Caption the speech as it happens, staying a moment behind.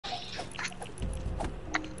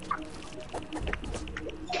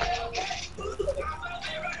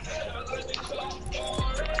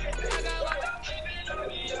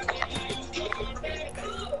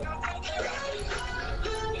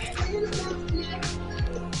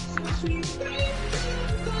Hey,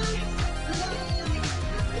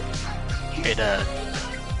 Dad.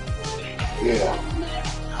 Yeah.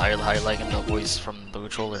 How you liking the voice from the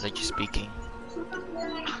controller that you're speaking?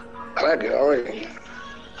 I like it already.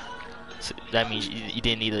 So that means you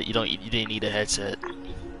didn't need you didn't need a headset.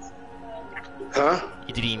 Huh?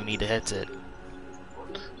 You didn't even need a headset.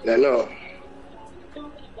 Yeah, no.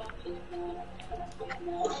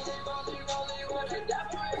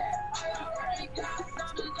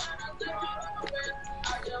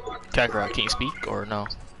 Kakarot, can you speak or no?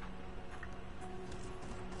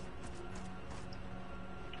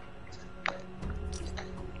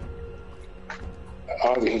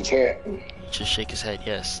 Obviously he can't. Just shake his head,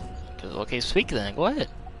 yes. Okay, speak then. Go ahead.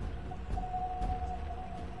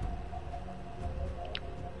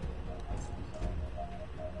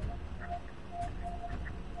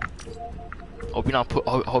 Hope you not put.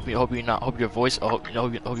 Hope you not. Hope your voice. Hope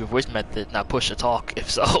your voice method not push to talk. If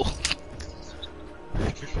so.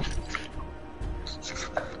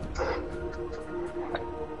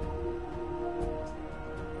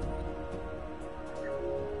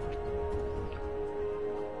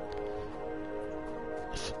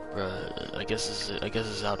 I guess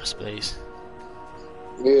it's out of space.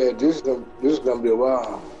 Yeah, this is gonna be a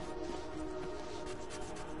while.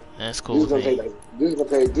 That's cool. This is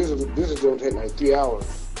gonna take like 3 hours.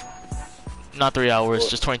 Not 3 hours,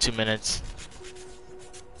 just 22 minutes.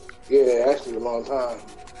 Yeah, actually a long time.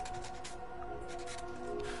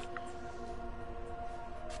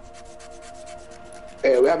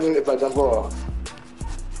 Hey, what happens if I jump off?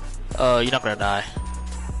 You're not gonna die.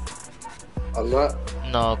 I'm not.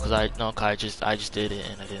 No, cause I just did it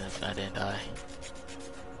and I didn't die.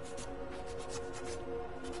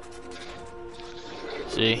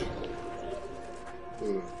 See?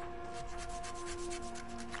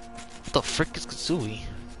 What the frick is Kazooie?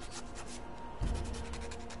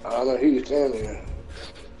 I don't know, he was standing there.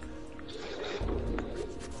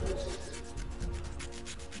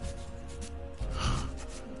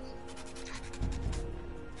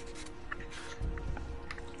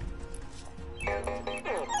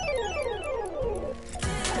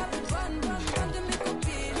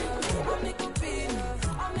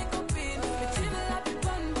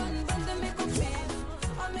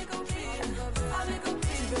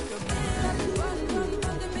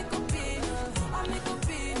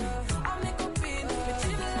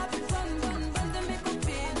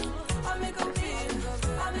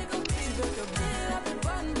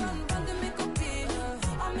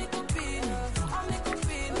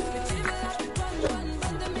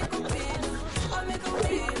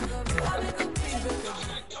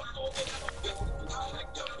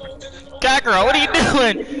 Kakarot, what are you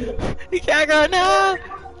doing? Kakarot, no!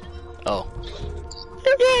 Oh.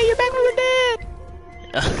 Yeah, you're back where we're dead!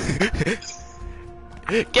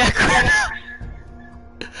 Kakarot!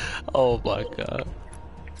 Oh my god.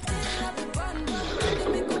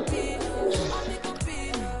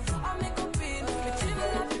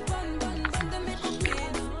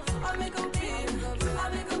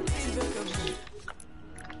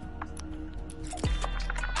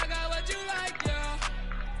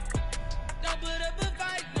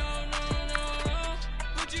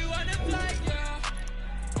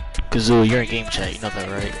 Kazoo, you're in game chat, you know that,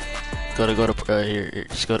 right? Go to here,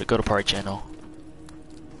 just go to party channel.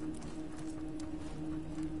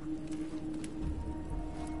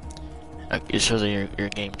 It shows that your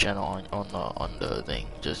game channel on the thing.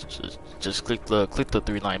 Just click the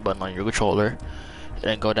 3-line button on your controller, and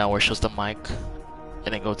then go down where it shows the mic,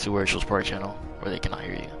 and then go to where it shows party channel, where they cannot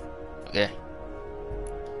hear you. Okay.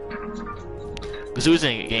 Kazoo's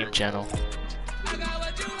in game channel.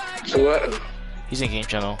 So what? He's in game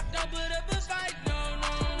channel.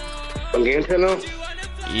 On game channel?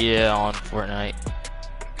 Yeah, on Fortnite.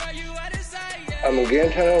 I'm on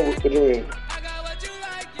game channel? What do you mean?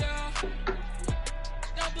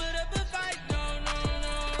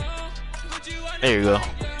 There you go.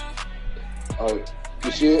 Oh,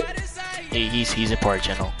 you see it? He's in party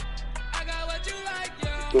channel.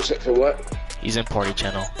 What's it for what? He's in party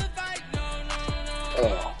channel.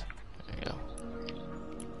 Oh. There you go.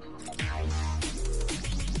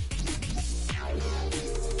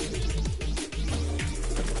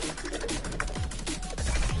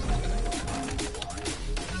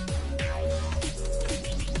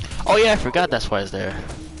 Oh yeah, I forgot that's why it's there.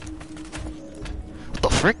 What the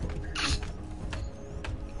frick?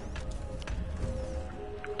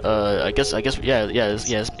 I guess, yeah,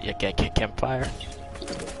 campfire.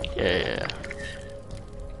 Yeah.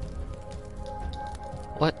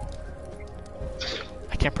 What?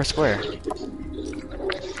 I can't press square.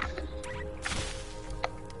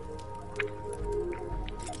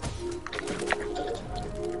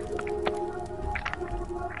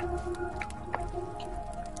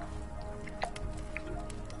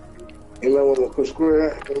 put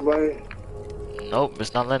square, everybody. Nope,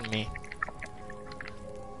 it's not letting me.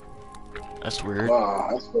 That's weird. Wow,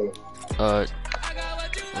 that's good.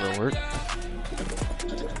 Will it work?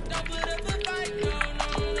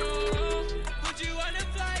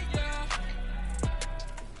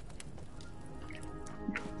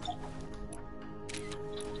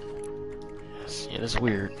 Yes, yeah, that's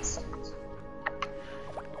weird.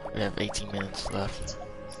 We have 18 minutes left.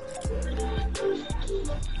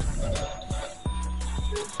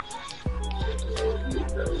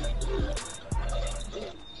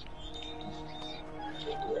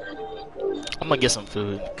 I'm gonna get some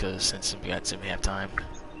food because since we have time,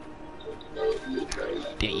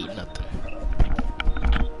 didn't eat nothing.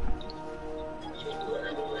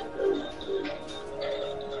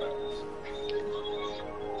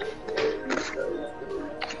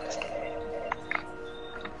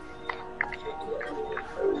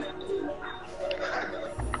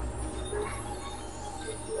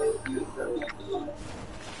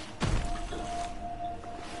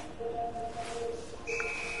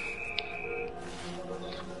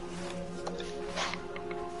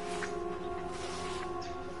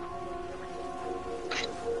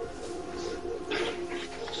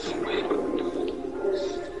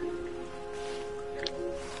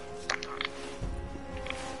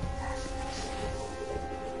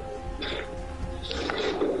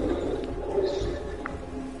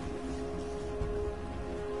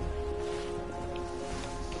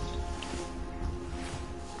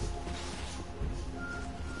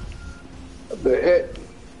 The heck?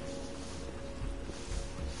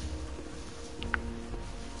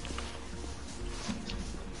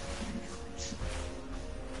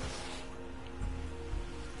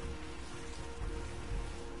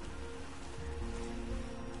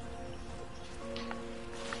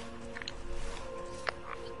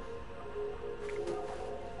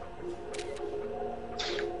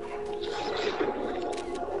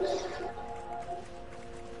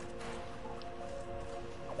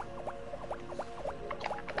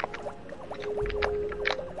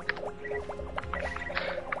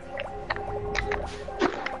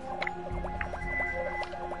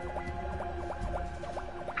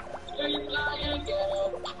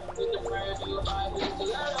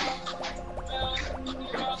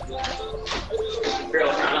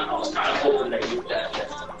 I was kind of hoping that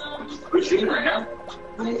we're shooting right now.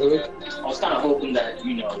 I was kind of hoping that,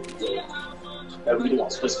 you know, that we didn't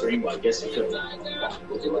want split screen, but I guess you couldn't.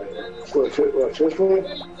 What, this one?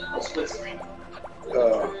 Split screen.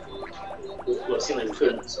 Uh, Well, it seemed like we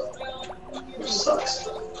couldn't, so which sucks.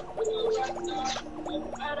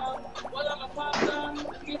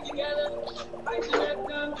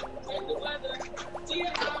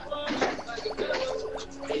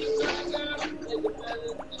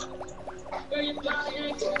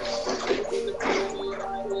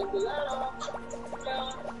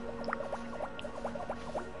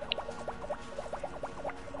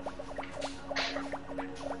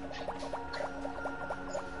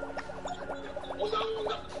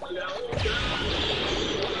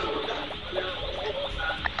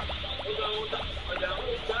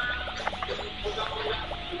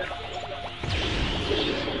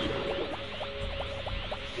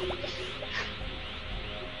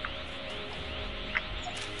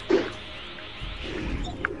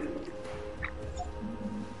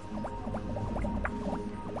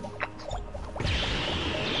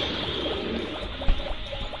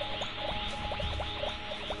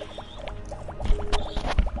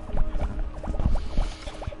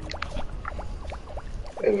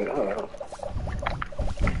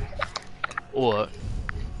 What?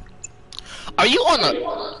 Are you on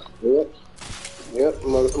the? Yep,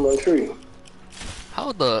 I'm on a tree.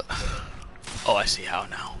 How the? Oh, I see how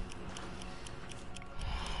now.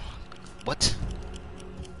 What?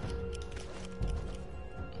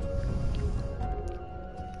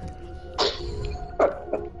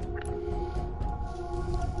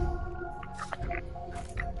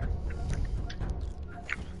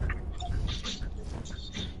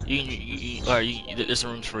 Alright, there's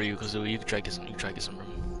some rooms for you because you can try to get some. You can try to get some room.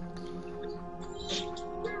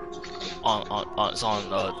 It's on.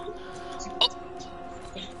 Oh.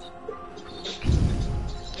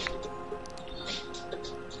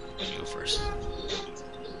 You go first.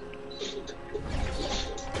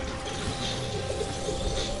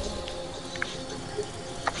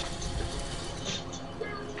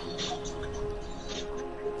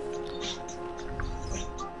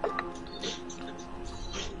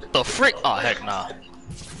 The frick? Oh heck nah.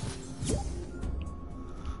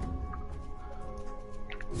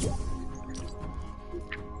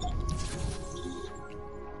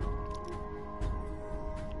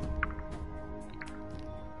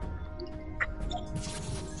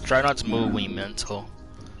 Try not to move when you're mental.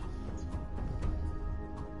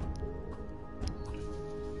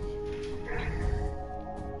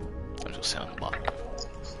 I'll just sound block.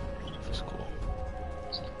 That's cool.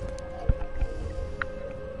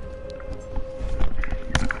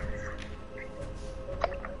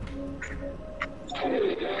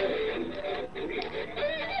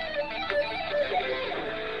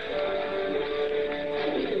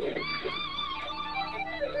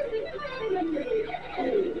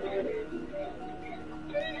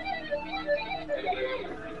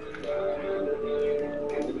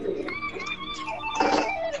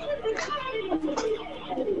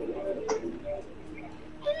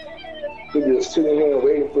 We're just sitting here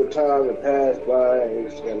waiting for time to pass by, and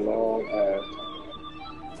it's a long ass time.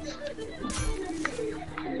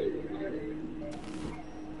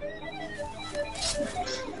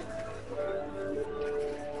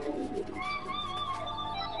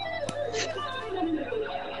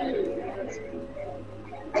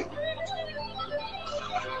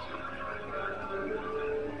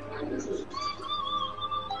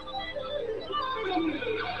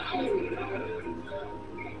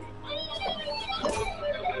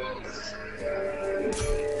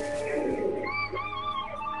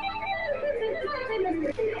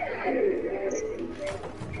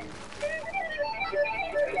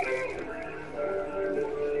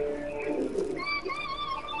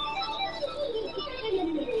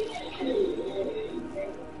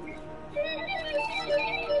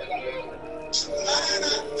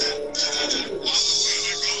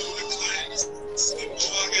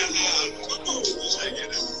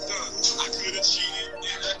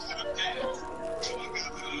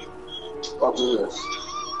 Fuck this.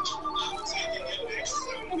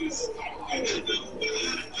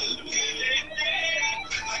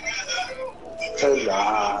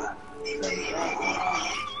 Nah.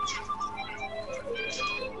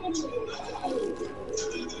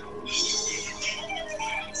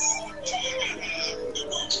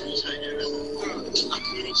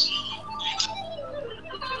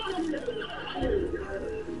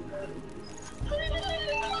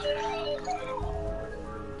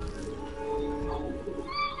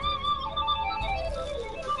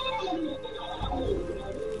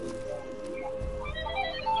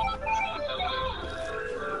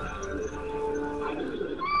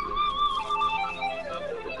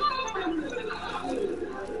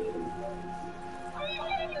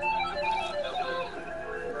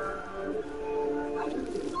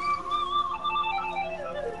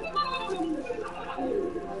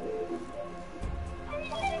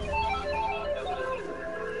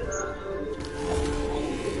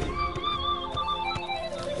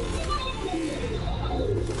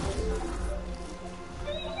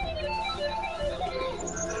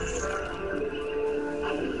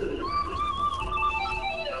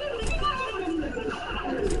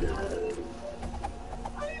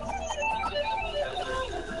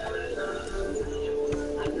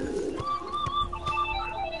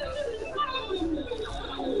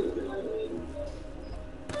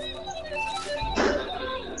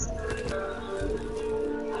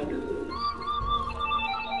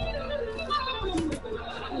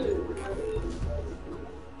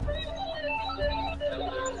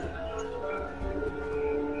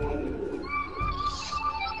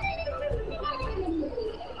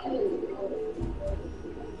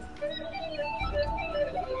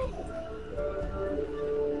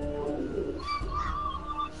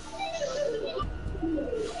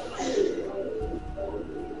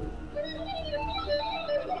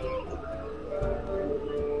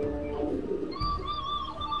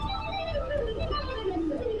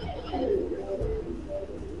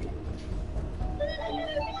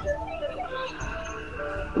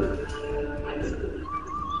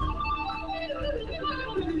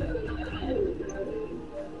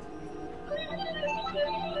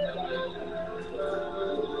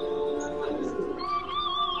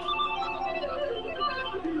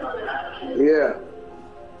 Yeah.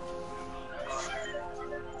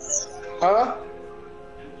 Huh?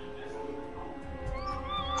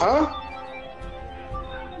 Huh?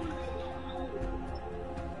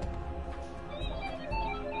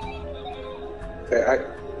 Hey,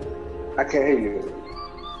 I can't hear you.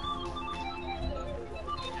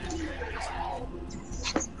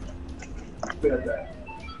 Said that.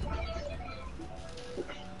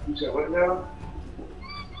 You said what now?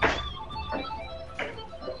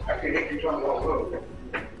 I can't hear you trying to walk over.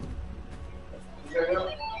 You said that?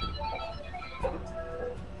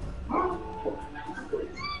 Huh?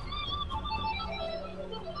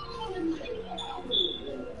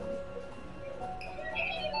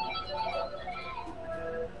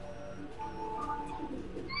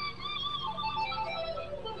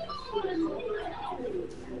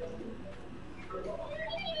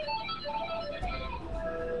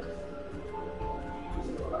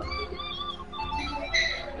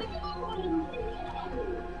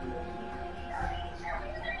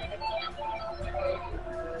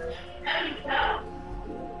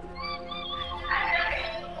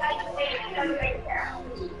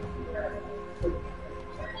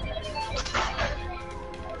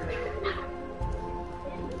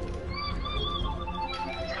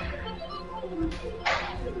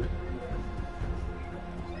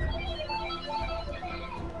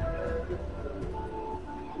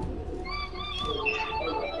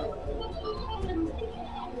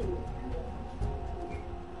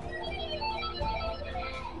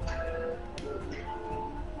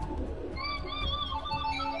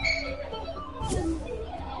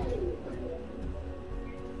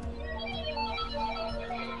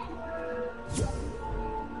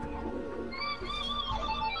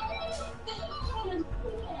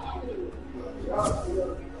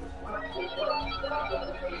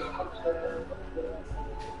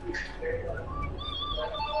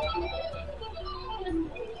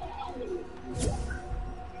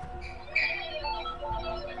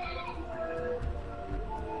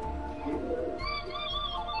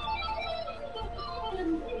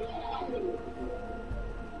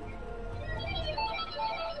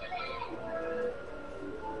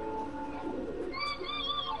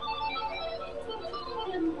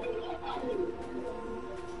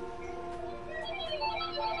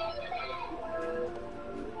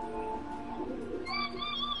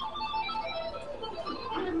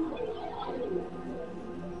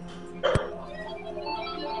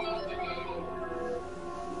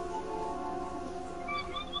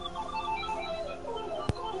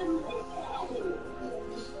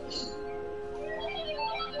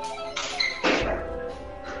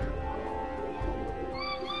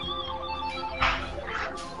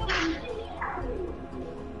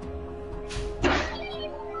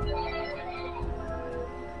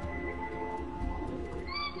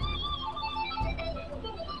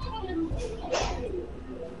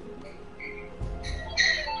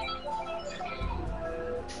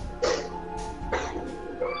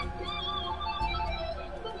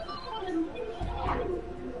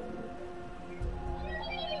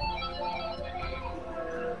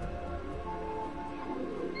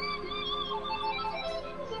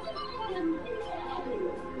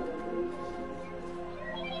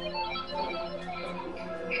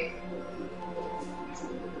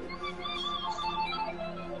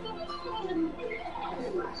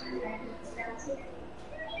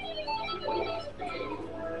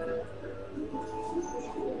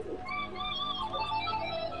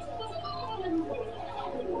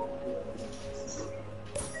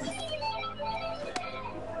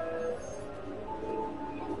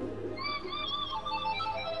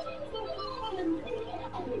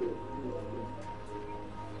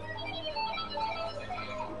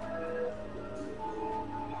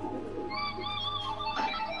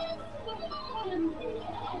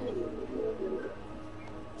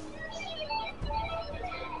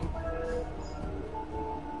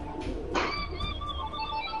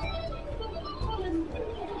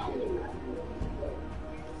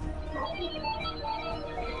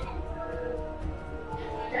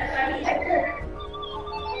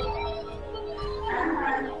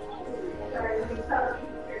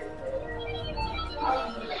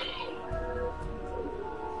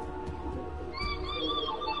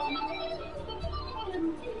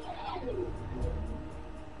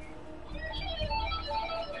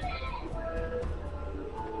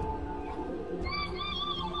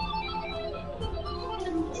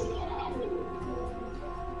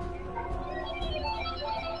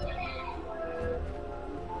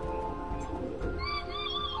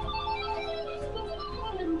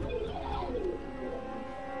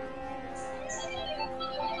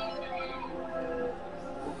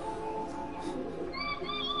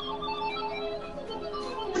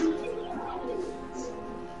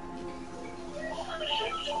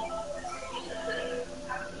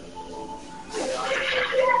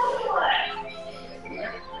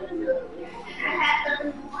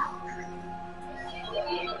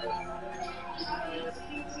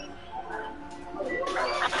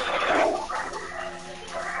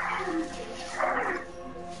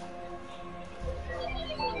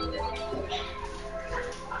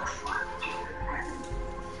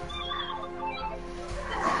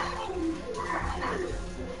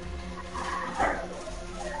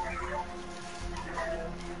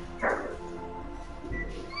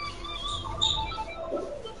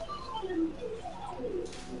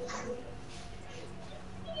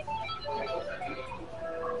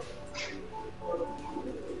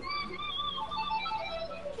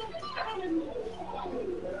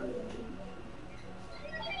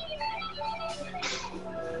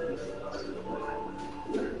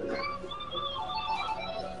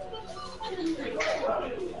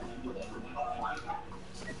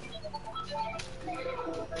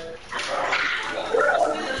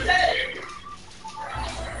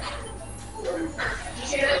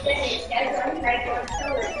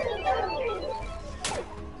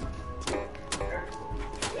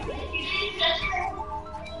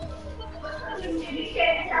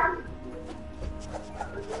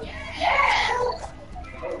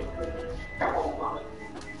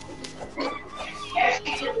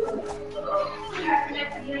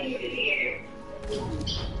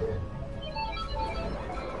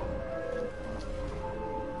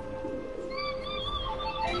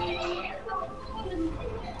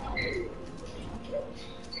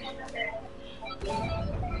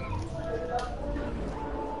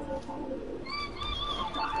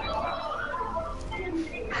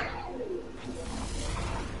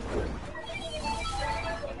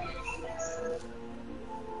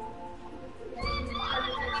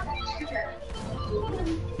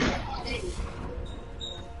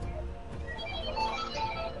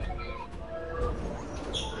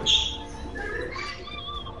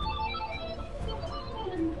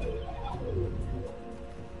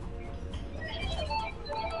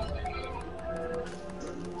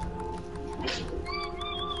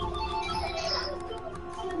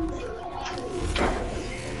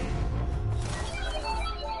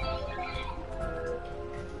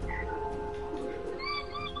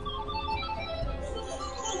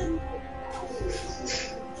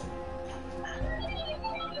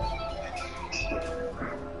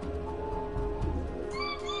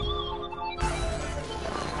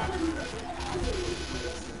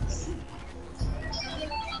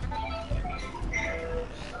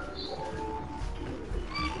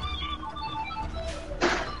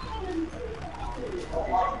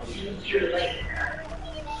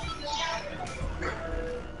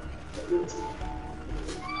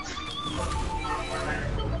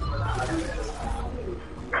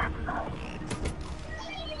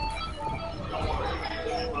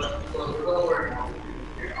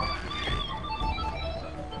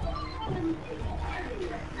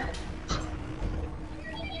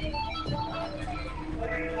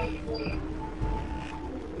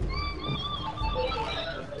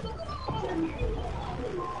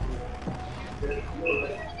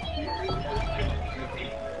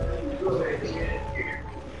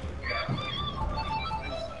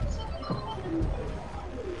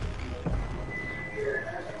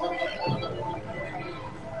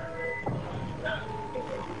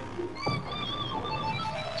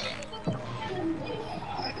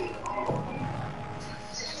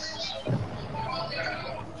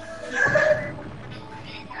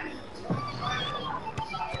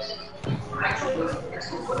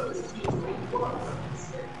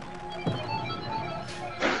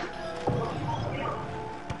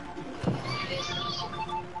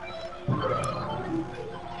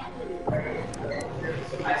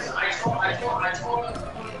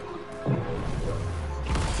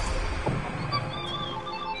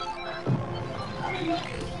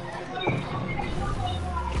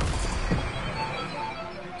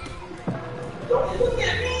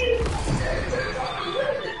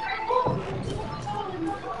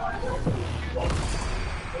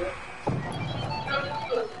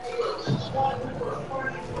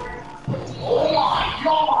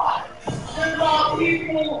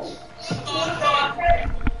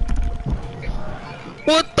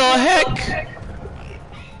 What the heck?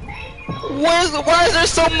 Why is there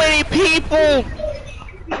so many people?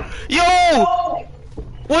 Yo!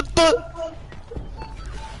 What the?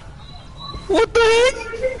 What the heck?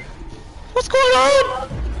 What's going on?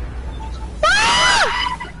 Ah!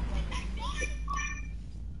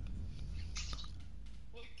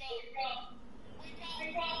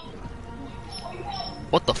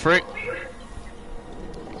 What the frick?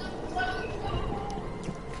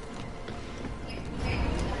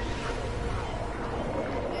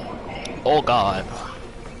 Oh god.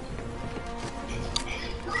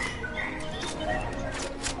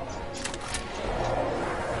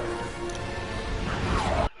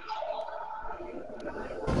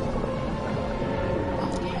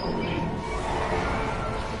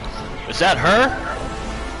 Is that her?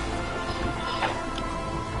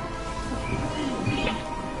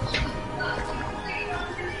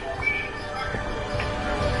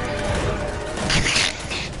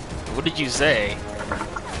 What did you say?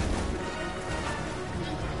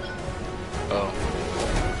 Oh.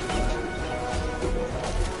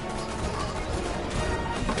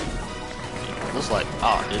 Looks like,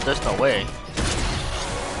 oh, dude, there's no way.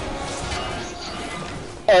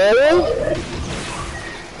 Oh!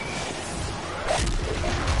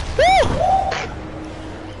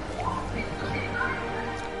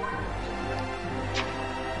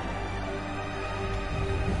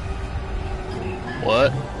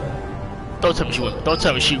 What? Don't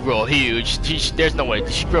tell me she grew huge. There's no way.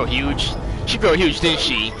 Did she grow huge? She grew huge, didn't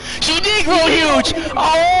she? She did grow huge!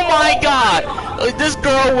 Oh my god! This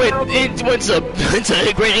girl went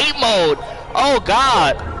to grade 8 mode. Oh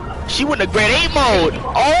god! She went to grade 8 mode.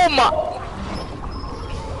 Oh my!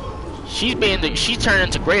 She turned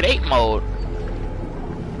into grade 8 mode.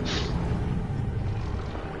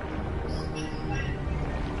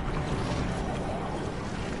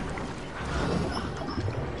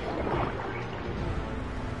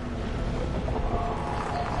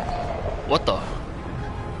 What the?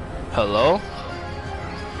 Hello?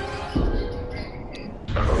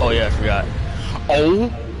 Oh yeah, I forgot. Oh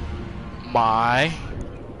my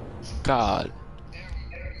god.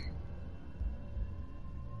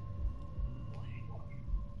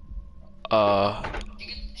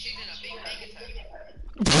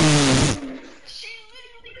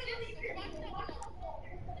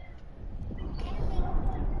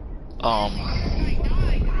 Um.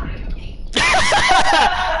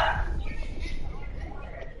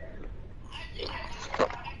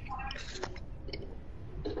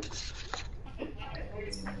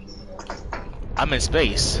 I'm in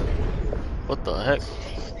space. What the heck?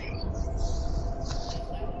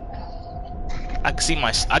 I can see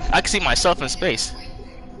I can see myself in space.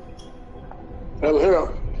 Over here.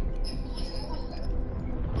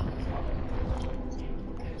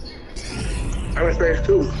 I'm in space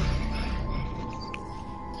too.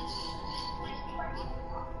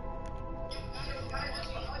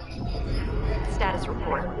 Status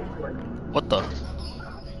report. What the?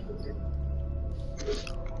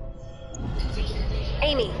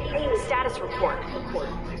 Amy, status report.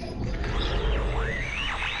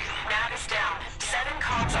 Nav is down. 7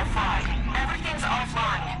 comms are fried. Everything's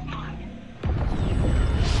offline.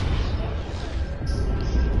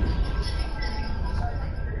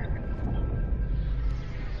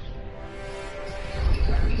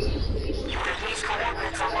 These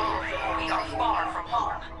coordinates are low. We are far from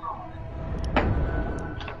home.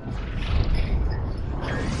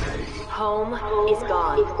 Home is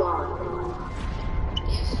gone.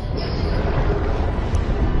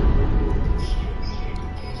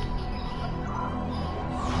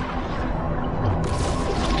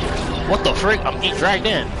 What the frick? I'm getting dragged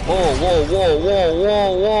in. Whoa, whoa, whoa, whoa,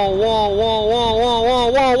 whoa, whoa, whoa, whoa, whoa, whoa,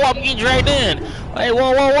 whoa, whoa, whoa, I'm getting dragged in. Hey,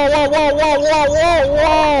 whoa, whoa, whoa, whoa, whoa, whoa, whoa, whoa,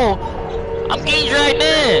 whoa. I'm getting dragged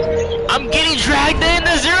in. I'm getting dragged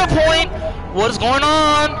into 0 point. What is going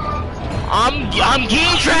on? I'm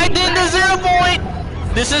getting dragged into 0 point.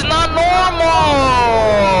 This is not normal.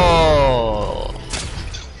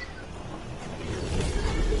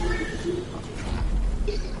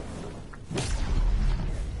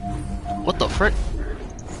 What the frick?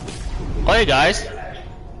 Oh, hey guys.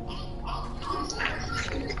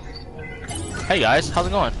 Hey guys, how's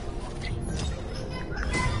it going?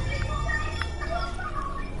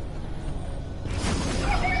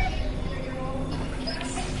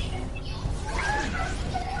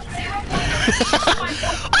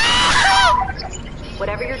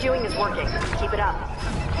 Whatever you're doing is working. Keep it up.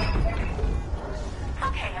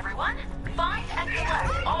 Okay, everyone. Find and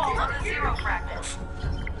collect all of the 0 fragments.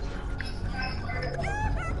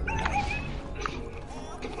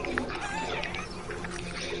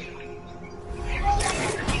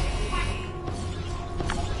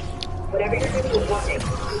 Whatever you're doing is working.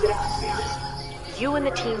 Keep it up. You and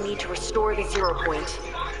the team need to restore the 0 point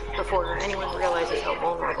before anyone realizes how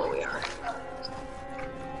vulnerable we are.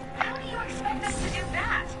 How do you expect us to do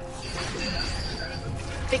that?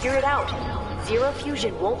 Figure it out. Zero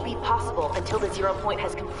fusion won't be possible until the 0 point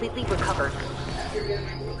has completely recovered.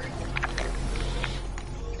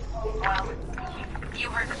 Well, you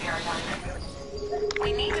heard the paradigm.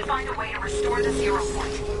 We need to find a way to restore the 0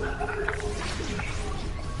 point.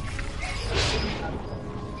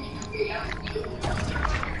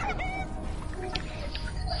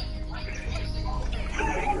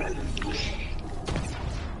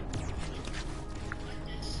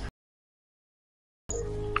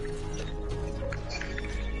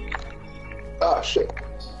 Ah, shit.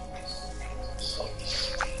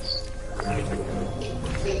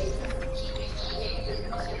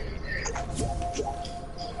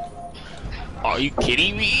 Are you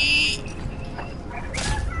kidding me?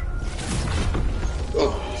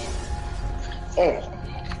 Oh. Oh.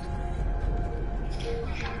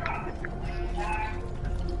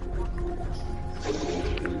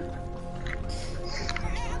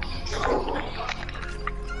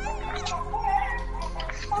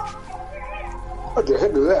 What the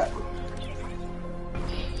heck is that?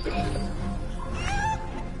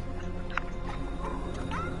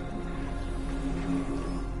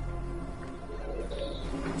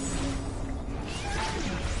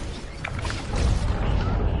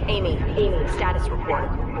 Amy, status report.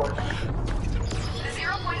 The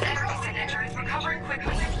 0 point energy signature is recovering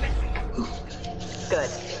quickly. Good.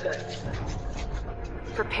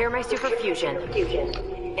 Prepare my super fusion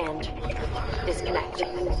and disconnect.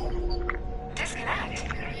 Disconnect.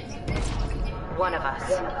 One of us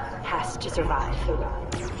has to survive.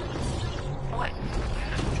 What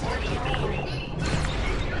do you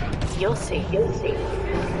mean? You'll see.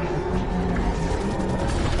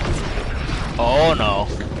 Oh no.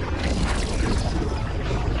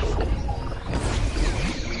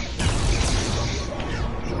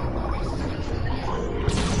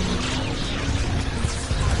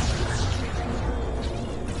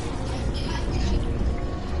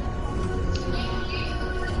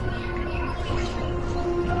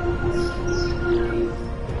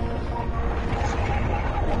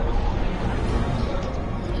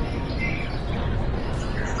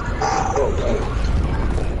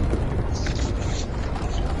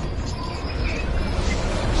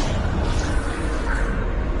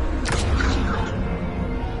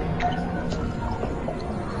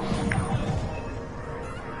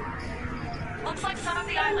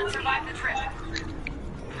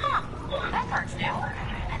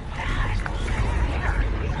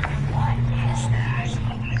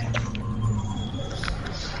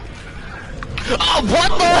 Oh,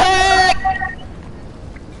 what the heck?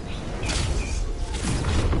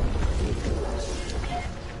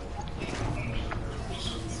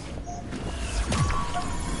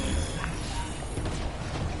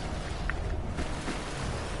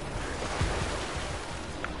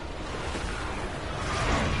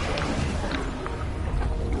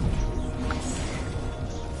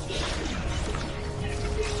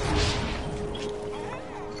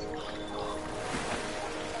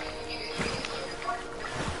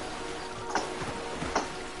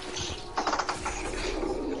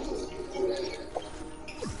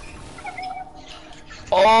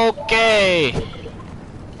 Okay.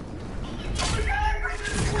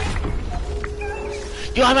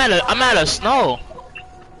 Yo, I'm out of snow.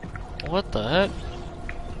 What the heck?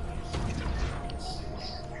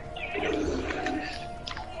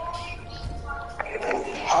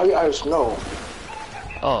 How you out of snow?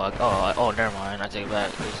 Oh, never mind. I take it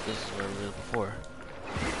back. This is where we were before.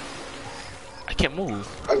 I can't move.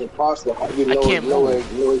 That's impossible. How you know, I can't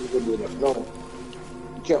move. You can do that. No.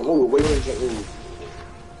 You can't move. What do you mean you can't move?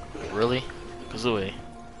 Really? Kazooie.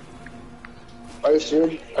 Are you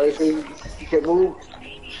serious? Are you serious? You can't move?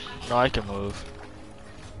 No, I can move.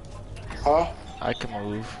 Huh? I can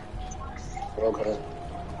move. Okay.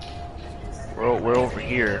 We're over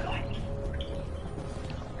here.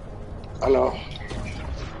 I know.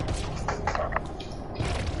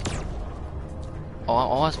 Oh, I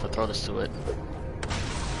want to throw this to it.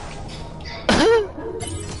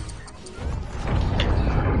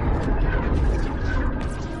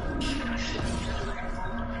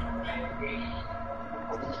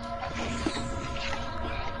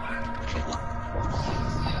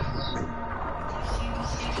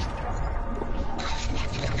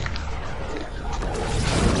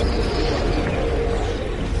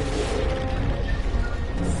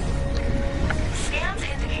 Scans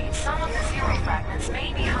indicate some of the zero fragments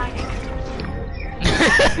may be hiding.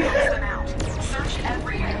 Search them out. Search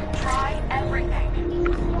everywhere. Try everything.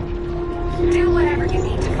 Do whatever you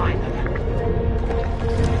need to find them.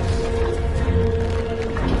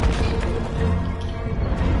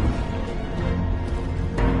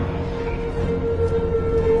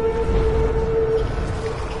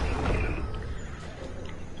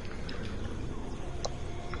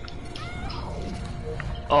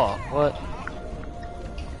 Oh, what?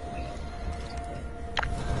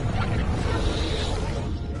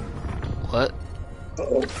 What?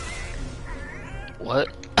 What?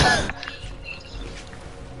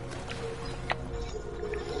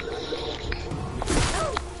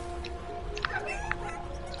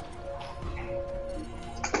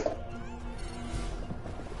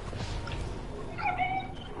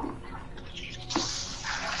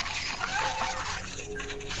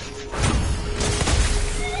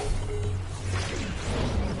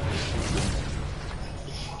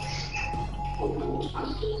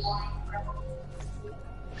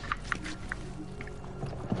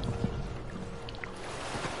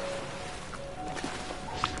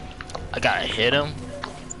 I gotta hit him?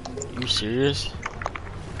 You serious?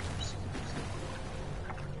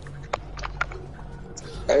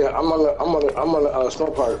 Hey, I'm on the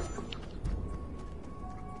snow park.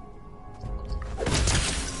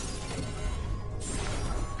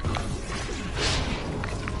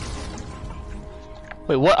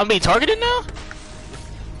 Wait, what? I'm being targeted now?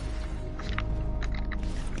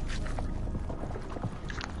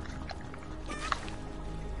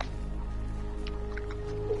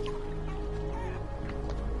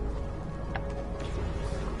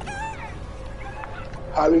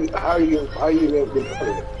 How you gonna get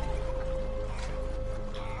targeted?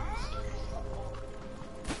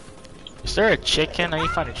 Is there a chicken? I need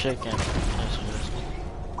to find a chicken.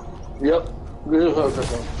 Yep. This is what I'm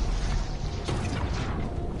saying.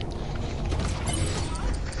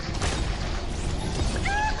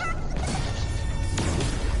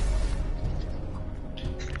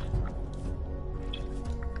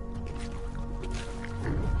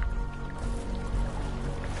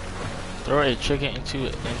 Throw a chicken into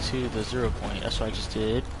the 0 point. That's what I just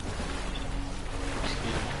did. Excuse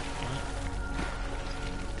me.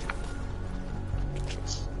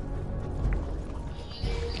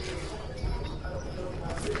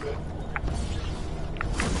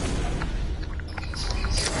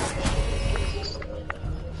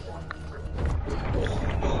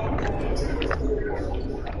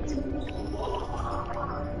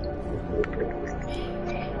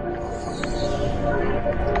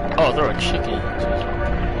 Oh, throw a chicken.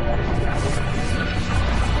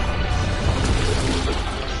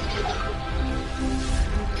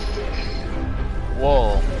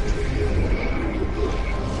 Whoa.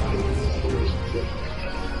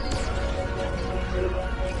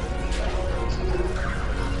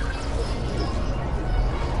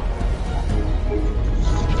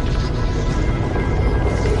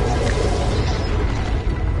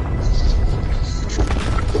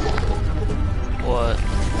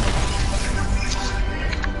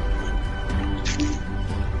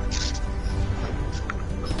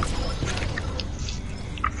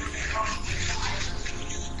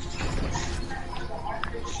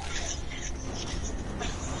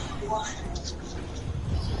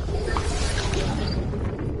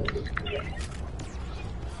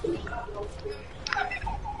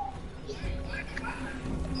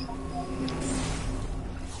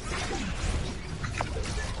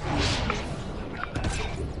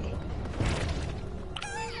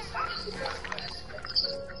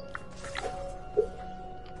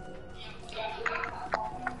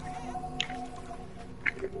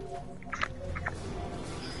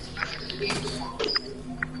 Bush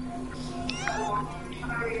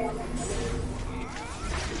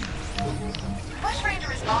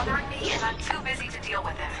Ranger is bothering me, and I'm too busy to deal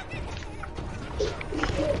with him.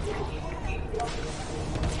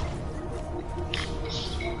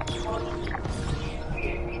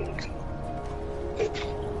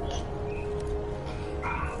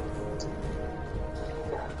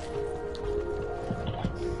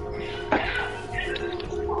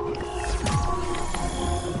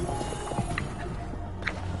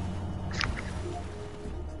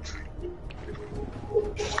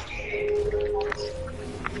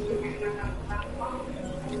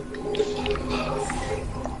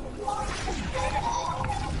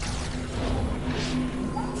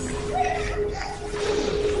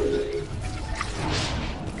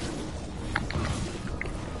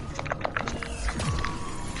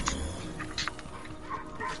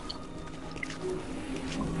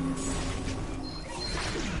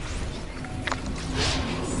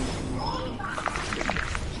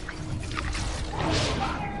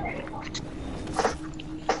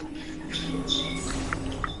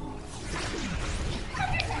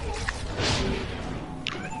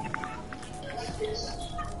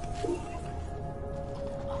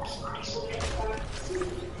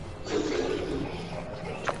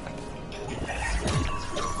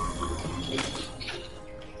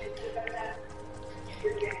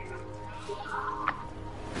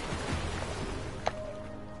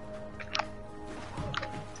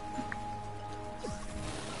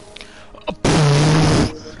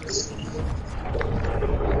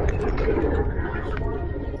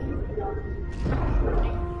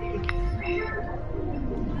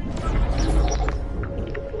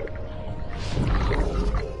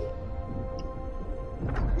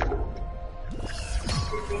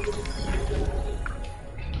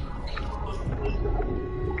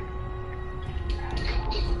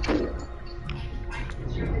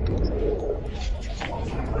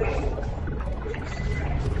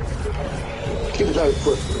 Keep it on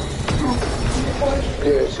foot.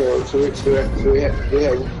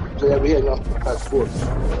 Yeah, we had enough past 4.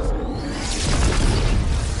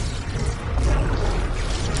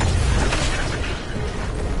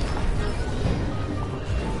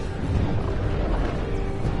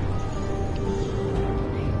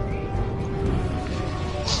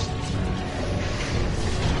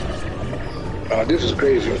 This is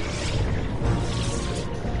crazy.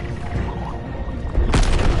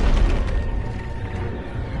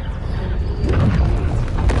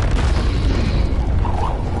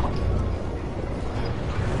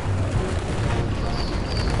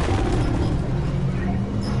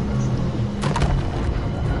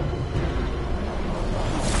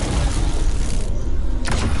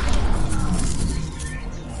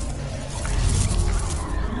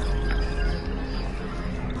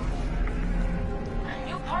 A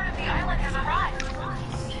new part of the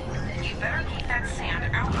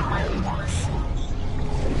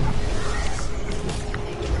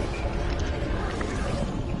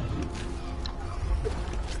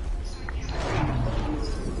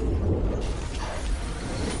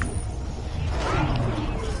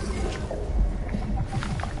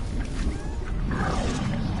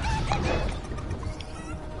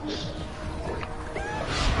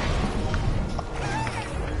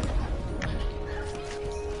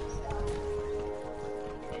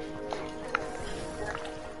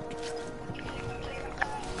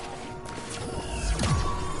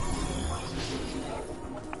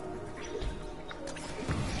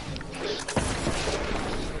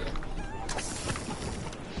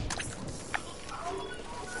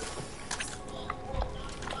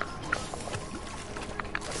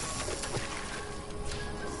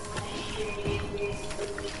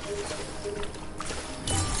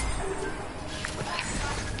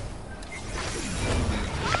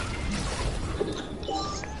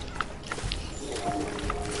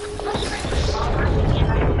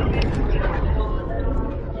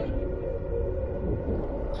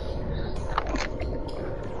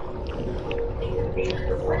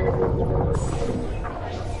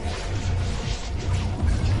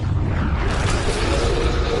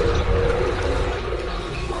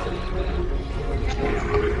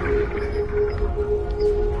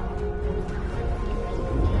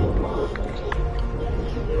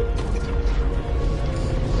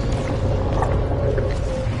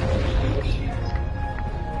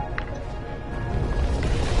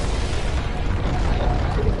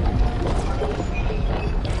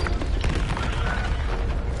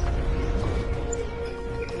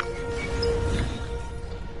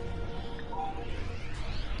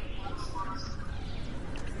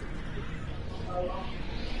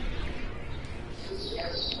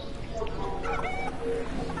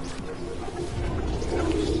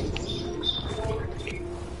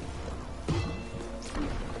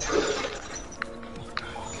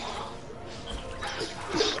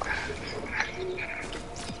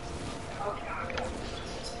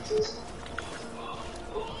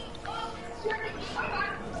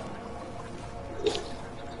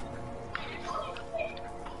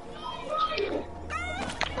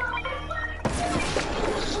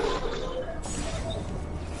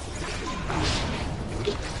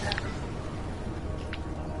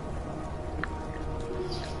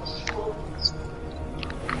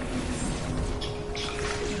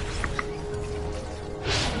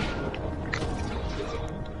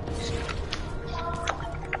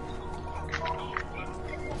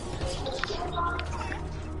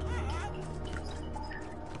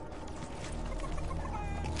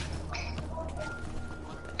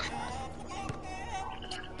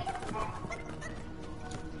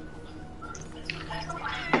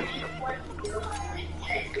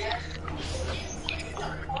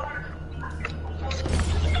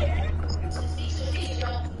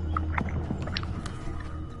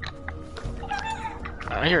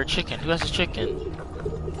I hear a chicken. Who has a chicken?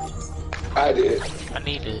 I did. I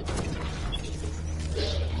need it.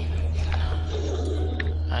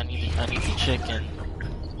 I need the chicken.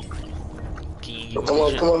 Can you give me Come the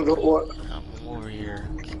on, chicken? come on, don't what? I'm over here.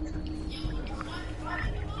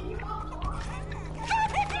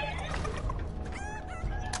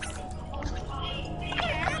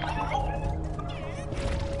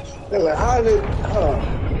 They're like, how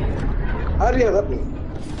did you help me?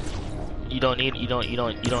 You don't need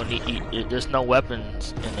there's no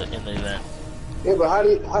weapons in the event. Yeah, but how do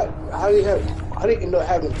you end up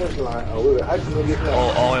having first line? Or how do you get that?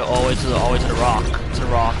 All the way to the rock. To the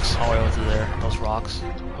rocks. All the way over to there. Those rocks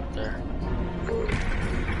up there.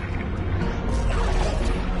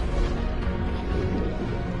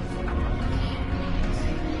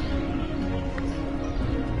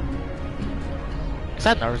 Is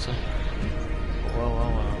that Naruto? Whoa.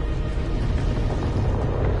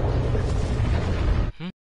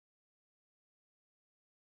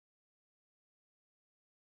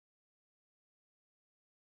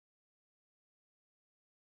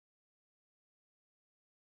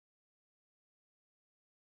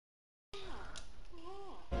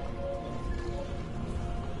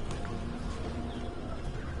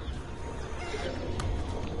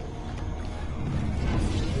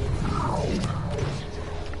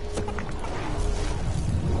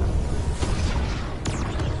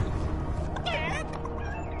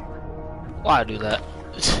 Why do that?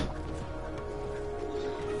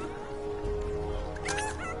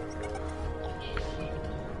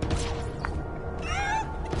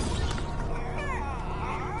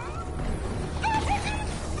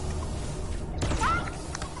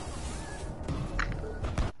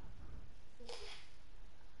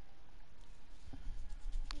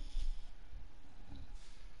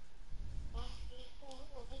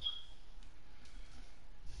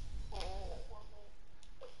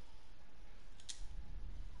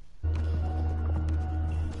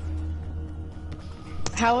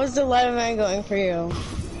 How was the live event going for you?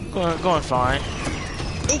 Going fine.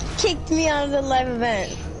 It kicked me out of the live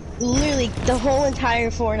event. Literally, the whole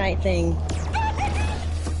entire Fortnite thing.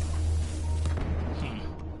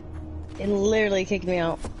 It literally kicked me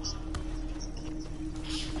out.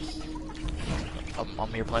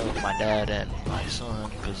 I'm here playing with my dad and my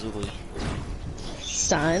son, Kazooie.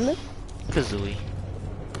 Son? Kazooie.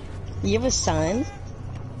 You have a son?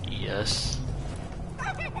 Yes.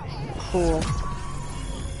 Cool.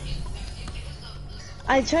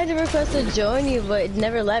 I tried to request to join you, but it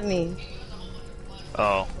never let me.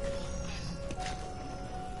 Oh.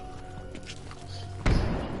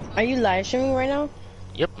 Are you live streaming right now?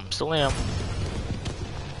 Yep, I'm still am.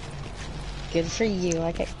 Good for you.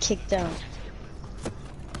 I got kicked out.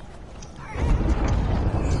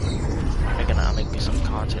 I'll make me some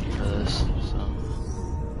content for this. So.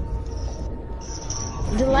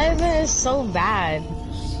 The live event is so bad.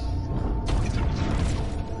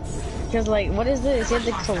 Because, like, what is this? You have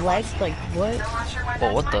to collect, like, what?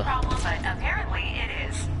 Oh, what the? Apparently it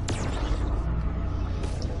is.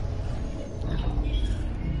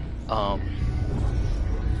 Oh?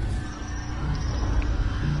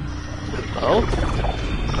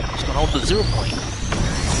 What's going on with the 0 point?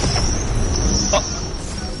 Oh.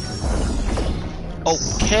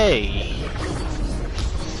 Okay.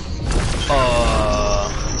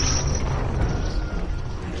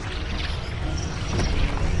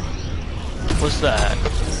 What's that?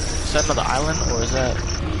 Is that another island, or is that?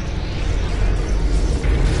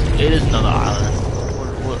 It is another island.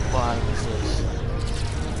 What island is this?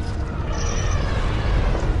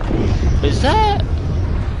 Is that?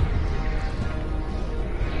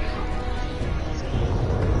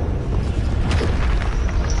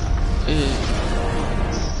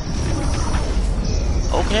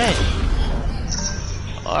 Okay.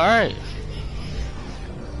 Alright.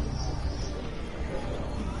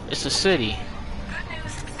 It's a city. Good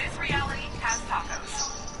news, this reality has tacos.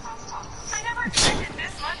 I never expected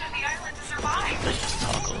this much of the island to survive. It's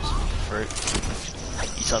tacos. Frick.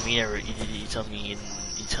 You tell me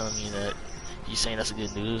that you saying that's a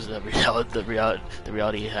good news. The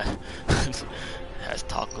reality has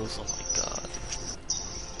tacos. Oh my god.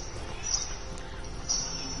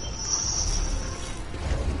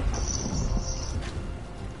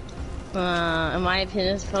 In my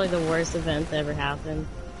opinion, it's probably the worst event that ever happened.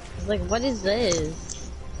 It's like, what is this?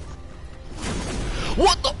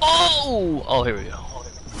 What the? Oh, here we go.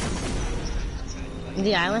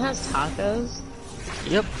 The island has tacos?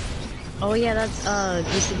 Yep. Oh yeah, that's,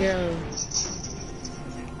 Juicy Girl.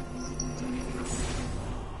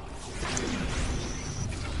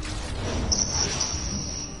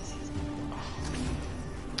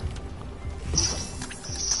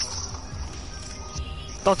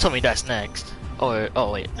 Don't tell me that's next.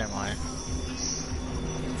 Oh wait, never mind.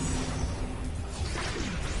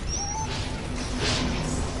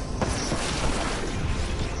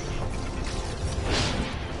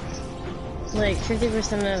 Like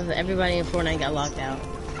 50% of everybody in Fortnite got locked out.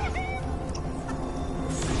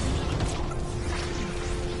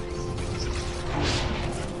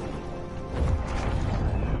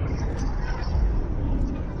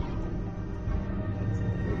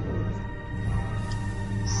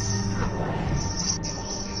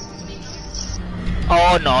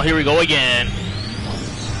 Oh no, here we go again.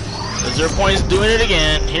 Is there points doing it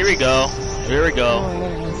again? Here we go. Here we go. Oh my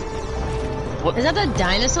goodness. What? Is that the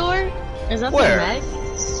dinosaur? Is that Where? the mech?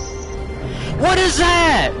 What is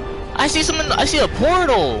that? I see something. I see a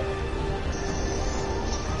portal.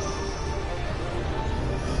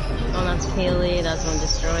 Oh, that's Kaylee. That's one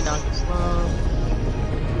destroyed. Dr. Sloan.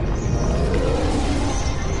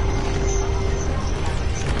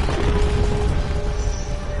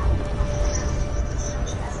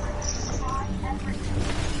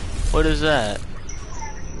 What is that?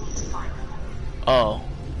 Oh.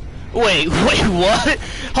 Wait, what?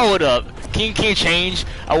 Hold up. Can you change?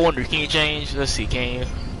 I wonder, can you change? Let's see, can you?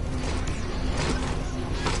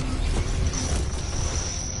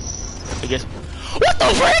 I guess. What the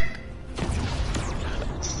frick?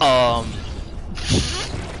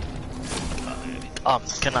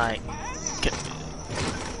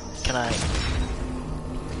 Can I?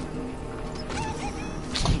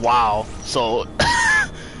 Wow. So,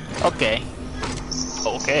 okay.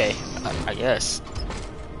 I guess.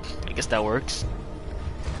 I guess that works.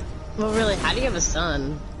 Well, really, how do you have a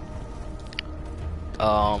son?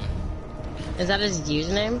 Is that his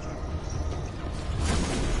username?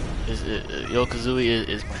 Yo Kazooie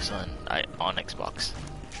is my son. On Xbox.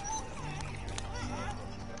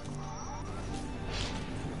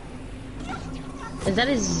 Is that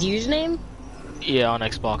his username? Yeah, on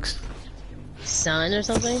Xbox. Son or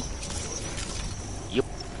something? Yep.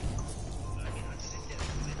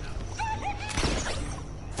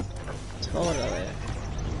 Totally.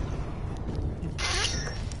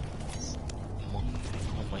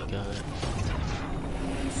 Oh my god.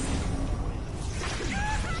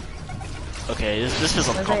 Okay, this feels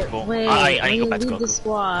uncomfortable. Wait, I ain't go back to leave Goku. the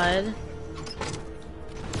squad.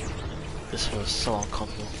 This feels so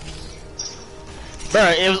uncomfortable.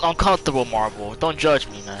 Bruh, it was uncomfortable, Marvel. Don't judge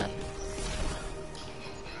me, man.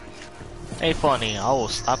 Ain't funny. I will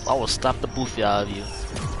slap the boofy out of you.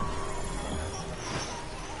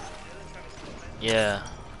 Yeah.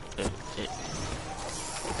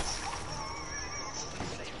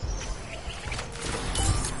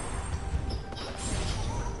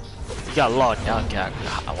 You got logged out, Cat.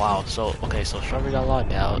 Wow. So okay. So Strawberry got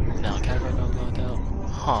logged out. Now Cat got logged out.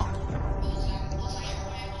 Huh.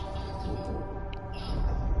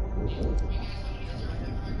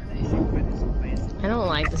 I don't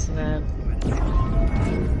like this event.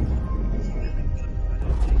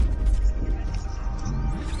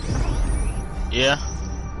 Yeah.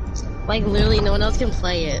 Like, literally, no one else can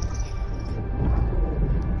play it.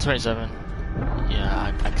 27.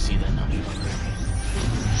 Yeah, I can see that now.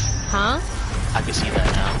 Huh? I can see that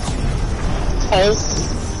now. Oh.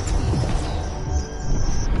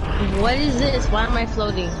 What is this? Why am I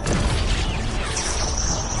floating?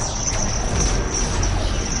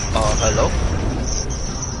 Hello?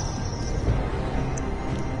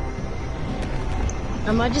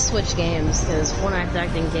 I might just switch games, because Fortnite's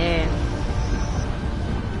acting gay.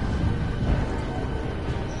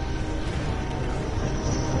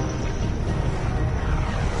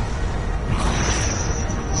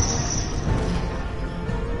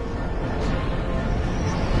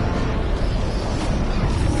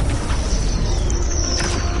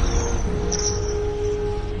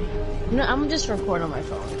 No, I'm just record on my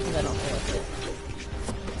phone, because I don't feel like it.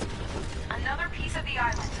 Another piece of the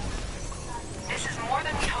island. This is more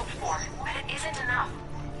than we hoped for, but it isn't enough.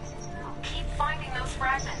 Keep finding those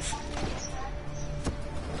fragments.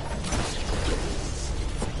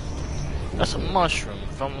 That's a mushroom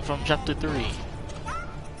from chapter 3.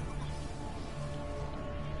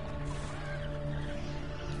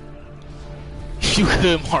 You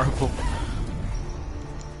good, Marvel.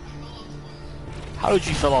 How did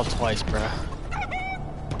you fell off twice, bruh?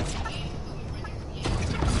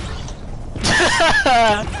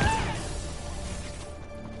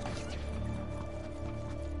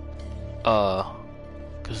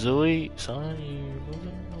 Kazooie, son, you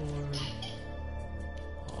moving or?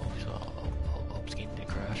 Oh, so hope this game didn't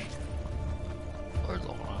crash. Or the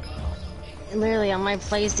one. Literally, on my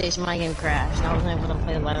PlayStation, my game crashed, and I wasn't able to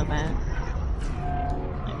play the live event.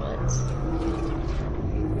 Like,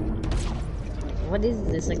 what? what is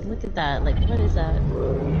this? Like, look at that. Like, what is that?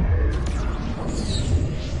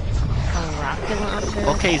 A rocket launcher?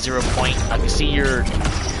 Okay, 0 point. I can see your.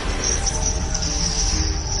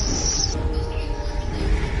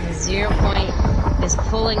 0 point is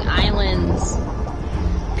pulling islands.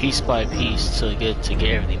 Piece by piece to get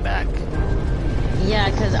everything back.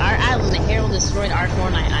 Yeah, because our island, the Herald destroyed our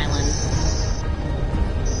Fortnite island.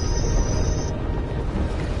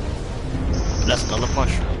 That's another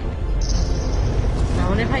mushroom. I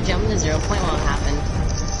wonder if I jump into 0 point, what will happen?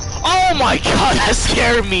 Oh my god, that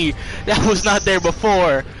scared me! That was not there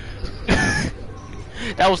before.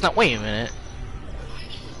 That was not. Wait a minute.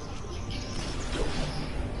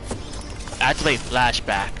 Activate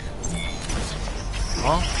flashback.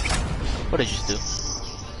 Huh? What did I just do?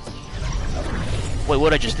 Wait, what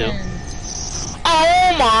did I just do?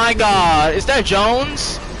 Oh my god! Is that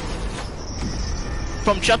Jones?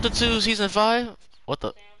 From chapter 2, season 5? What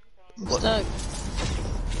the? What? Stuck.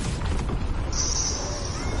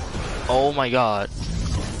 Oh my god.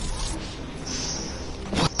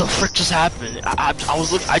 What the frick just happened? I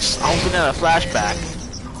was looking at a flashback.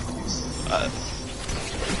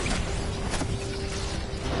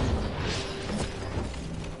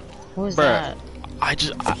 What was Bruh, that? I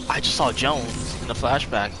just saw Jones in the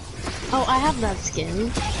flashback. Oh, I have that skin.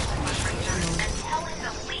 And telling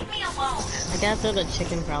them, leave me alone. I gotta throw the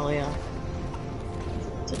chicken probably up.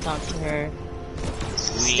 To talk to her.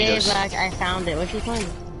 Stay back, I found it. What'd you find?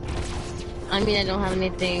 I mean, I don't have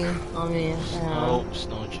anything on me.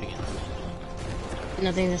 Snow chicken.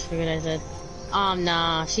 Nothing, just figured I said.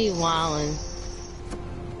 Nah, she wildin'.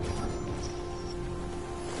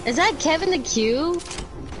 Is that Kevin the Q?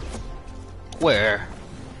 Where?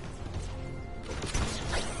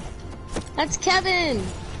 That's Kevin!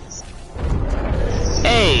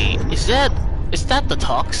 Hey, is that the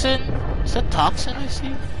toxin? Is that toxin I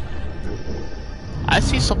see? I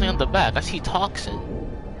see something on the back. I see toxin.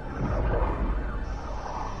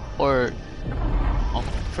 Or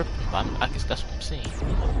I guess that's what I'm seeing.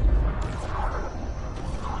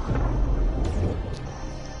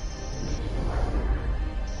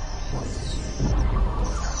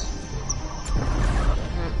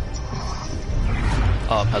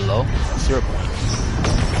 Hello? 0 point.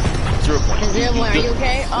 0 point. 0 point, are you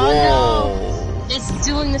okay? Oh no! It's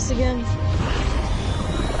doing this again.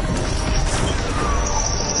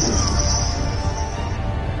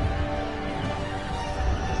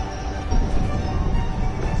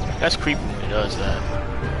 That's creepy when it does that.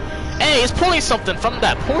 Hey, it's pulling something from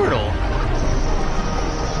that portal.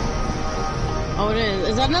 Oh, it is.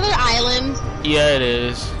 Is that another island? Yeah, it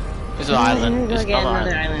is. It's an island. It's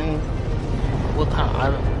another island. What kind of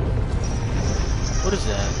island? What is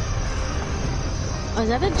that? Oh, is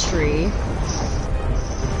that a tree?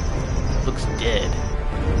 Looks dead.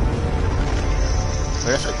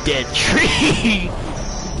 Or that's a dead tree.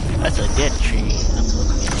 That's a dead tree. I'm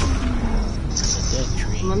looking at it. That's a dead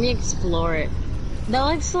tree. Let me explore it. That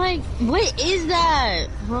looks like... What is that?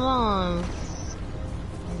 Hold on.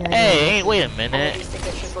 Hey, wait a minute. These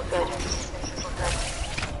signatures look good.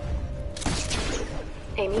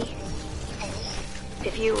 Amy,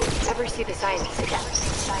 if you ever see the scientist again,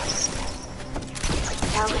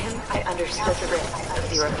 tell him I understood the risk of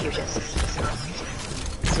zero fusion.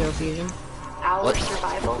 Zero fusion? Our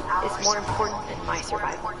survival is more important than my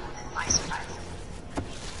survival.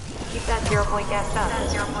 Keep that 0 point gassed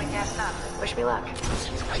up. Wish me luck.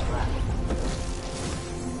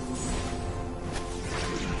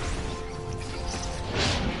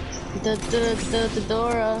 The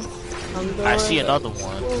Dora. I see another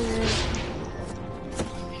one.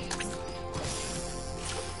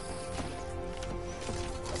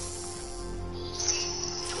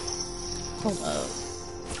 Hold up.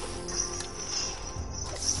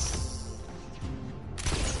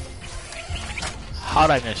 How'd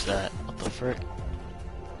I miss that? What the frick?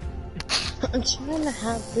 I'm trying to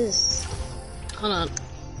have this. Hold on.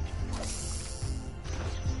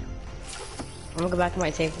 I'm gonna go back to my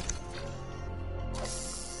table.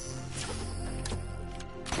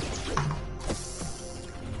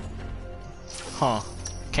 Huh.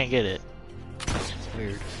 Can't get it.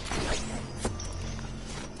 Weird.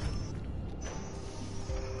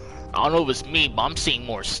 I don't know if it's me, but I'm seeing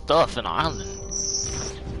more stuff in Island.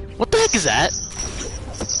 What the heck is that?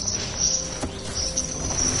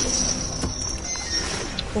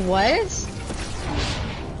 What?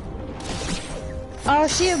 Oh,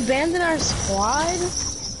 she abandoned our squad?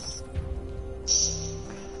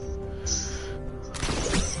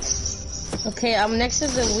 Okay, I'm next to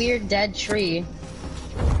the weird dead tree.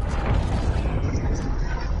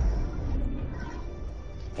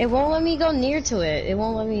 It won't let me go near to it. It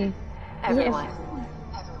won't let me... Everyone.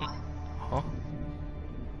 Huh?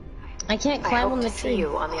 I can't I climb hope on to the see tree.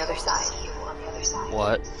 you on the other side.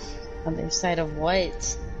 What? Other side of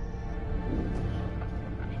what?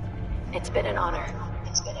 It's been an honor.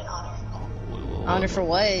 Honor for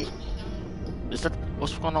what? Is that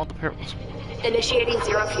what's going on with the parents? Initiating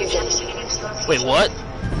zero fusion. Wait, what?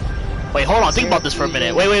 Wait, hold on. Think about this for a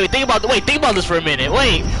minute. Wait. Think about this for a minute.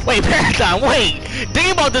 Wait. Paradigm. Wait.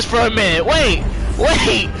 Think about this for a minute. Wait.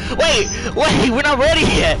 We're not ready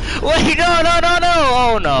yet. Wait. No.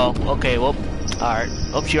 Oh no. Okay. Well. All right.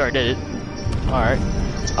 Hope she already did it. All right.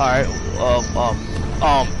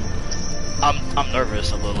 I'm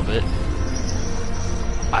nervous a little bit.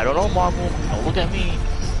 I don't know, Marvel. Don't look at me.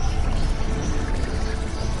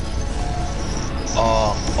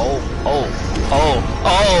 Oh.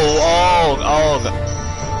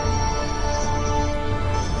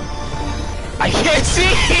 I can't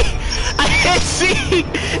see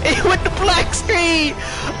it with the black screen.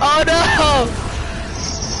 Oh no.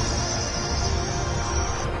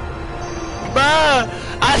 Bruh,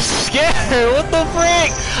 I'm scared. What the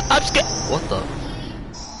frick? I'm scared. What the?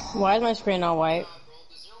 Why is my screen all white?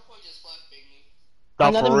 Not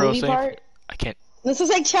Another for real, movie Safe. part? I can't. This is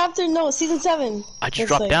like season 7. I just Looks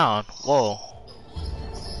dropped like. down. Whoa.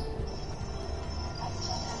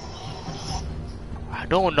 I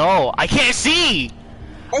don't know. I can't see.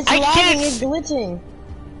 It's I lagging, can't it's glitching.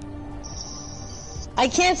 I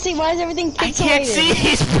can't see. Why is everything pixelated? I can't see.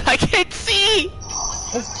 I can't see.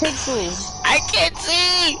 It's pixels. I can't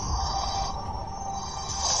see.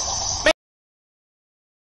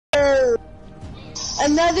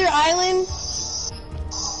 Another island?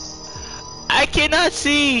 I cannot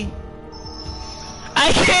see.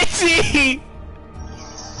 I can't see.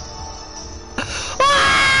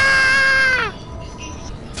 Ah!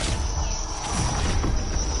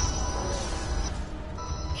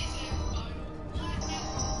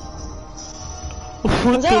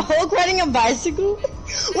 Was that Hulk riding a bicycle?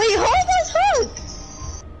 Wait, Hulk was Hulk!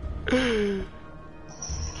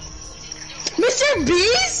 Mr.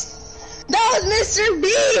 Beast? That was Mr.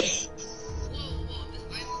 Beast!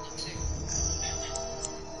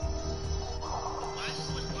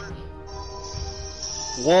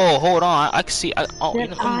 Whoa, hold on. I can see. Oh,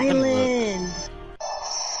 That island.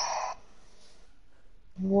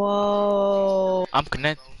 Whoa. I'm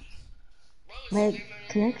connected. My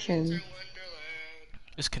connection.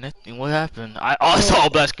 It's connecting. What happened? I saw a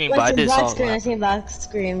black screen, but I did saw I see a black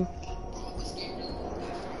screen.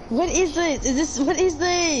 What is this? What is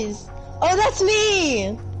this? Oh, that's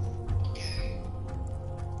me!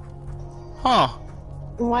 Huh?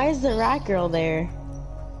 Why is the rat girl there?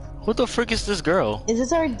 Who the frick is this girl? Is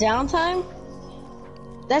this our downtime?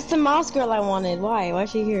 That's the mouse girl I wanted. Why? Why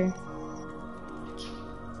is she here?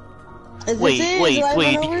 Is Wait.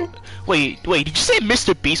 Did you say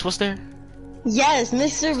Mr. Beast was there? Yes,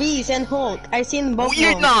 Mr. Beast and Hulk. I've seen both of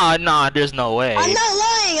You're them. Nah. There's no way. I'm not lying.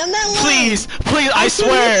 Please, I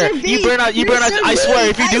swear. You better not. I swear,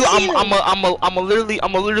 if you do, I'm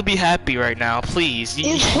literally be happy right now. Please.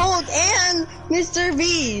 It's Hulk and Mr.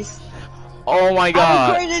 Beast. Oh my I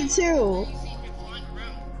god. recorded too.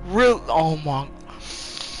 Real. Oh my.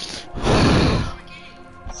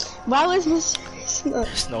 Why was Mr. Beast not?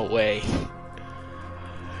 There's no way.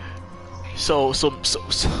 So.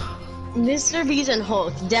 Mr. Beast and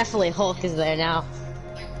Hulk. Definitely Hulk is there now.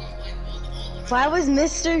 Why was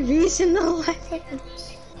Mr. Beast in the light?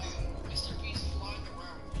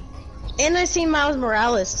 And I seen Miles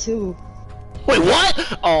Morales too. Wait,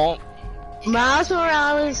 what? Oh. Miles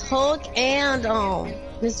Morales, Hulk, and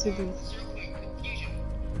Mr. Beast.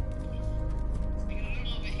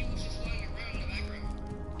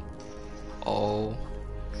 Oh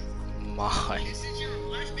my.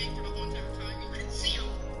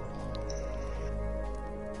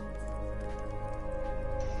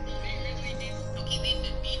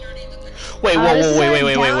 Wait, wait.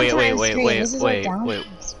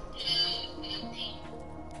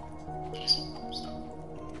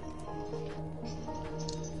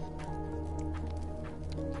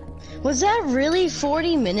 Was that really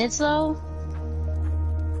 40 minutes though?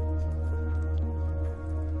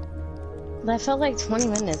 That felt like 20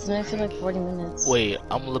 minutes, and I feel like 40 minutes. Wait,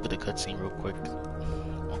 I'm gonna look at the cutscene real quick.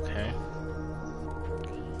 Okay.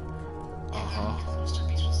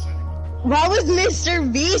 Why was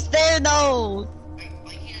Mr. Beast there though?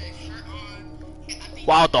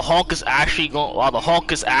 Wow, the Hulk is actually going. Wow, the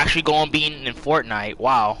Hulk is actually going to be in Fortnite.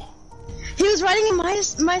 Wow. He was riding a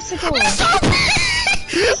bicycle. Mr.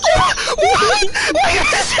 Beast! What? Wait,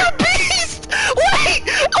 Mr. Beast! Wait!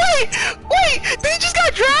 They just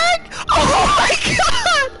got dragged? Oh my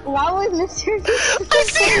god! Why would Mr. Beast? I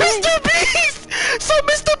see Mr. Beast! So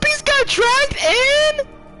Mr. Beast got dragged in?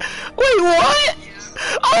 Wait, what?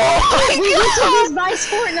 Oh my Mr. god! Beast buys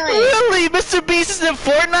Fortnite. Really? Mr. Beast is in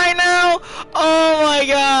Fortnite now? Oh my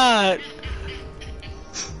god!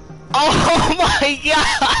 Oh my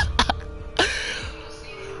god!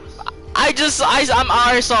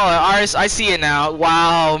 I saw it. I see it now.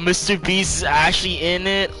 Wow, Mr. Beast is actually in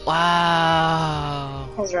it. Wow.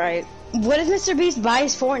 That's right. What if Mr. Beast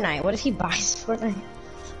buys Fortnite? What if he buys Fortnite?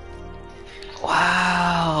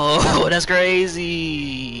 Wow, that's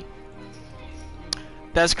crazy.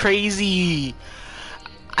 That's crazy.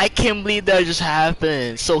 I can't believe that just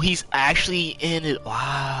happened. So he's actually in it.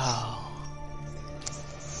 Wow.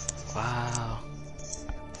 Wow.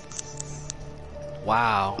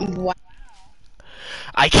 Wow. Wow.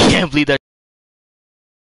 I can't believe that.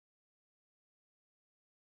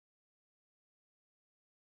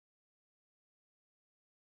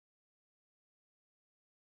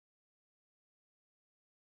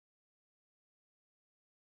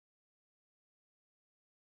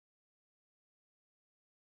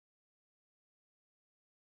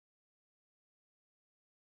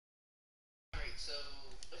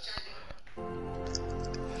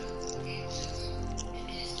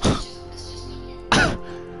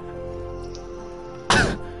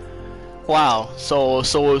 Wow. So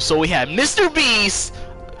we have Mr. Beast,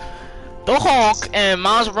 the Hulk, and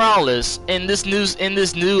Miles Morales in this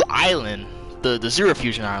new island, the Zero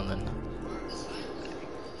Fusion Island.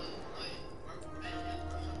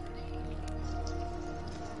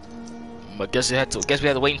 But guess we have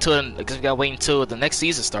to wait until the next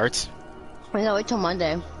season starts. We gotta wait till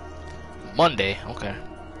Monday. Monday, okay.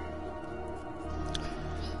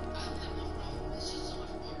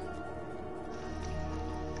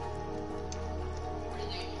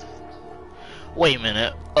 Wait a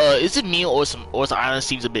minute. Is it me or the island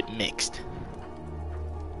seems a bit mixed?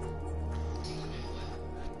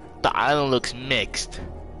 The island looks mixed.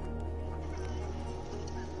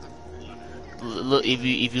 Look,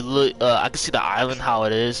 if you look, I can see the island how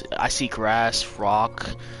it is. I see grass, rock,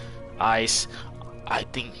 ice. I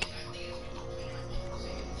think.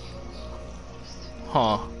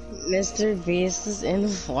 Huh. Mr. Beast is in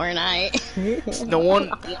Fortnite. No one.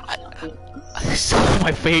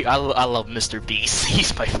 My favorite. I love Mr. Beast.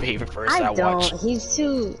 He's my favorite person I watch. He's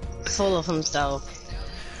too full of himself.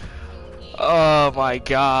 Oh my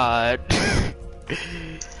god.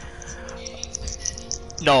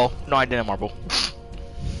 No, I didn't marble.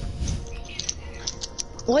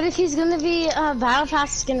 What if he's gonna be a Battle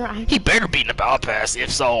Pass skin rider? He better be in the Battle Pass.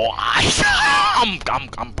 If so, I'm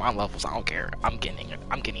buying levels. I don't care. I'm getting him.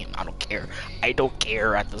 I don't care. I don't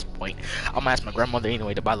care at this point. I'm gonna ask my grandmother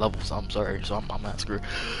anyway to buy levels. So I'm sorry. So I'm gonna ask her.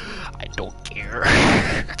 I don't care.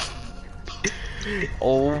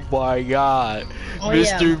 Oh my god, oh,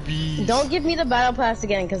 Mr. Yeah. Beast. Don't give me the Battle Pass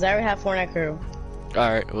again, cause I already have Fortnite crew.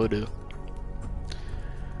 All right, we'll do.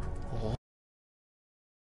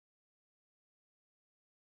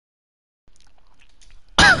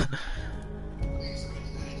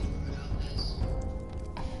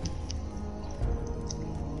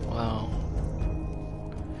 Wow.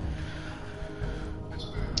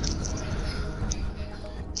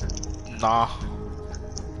 Nah.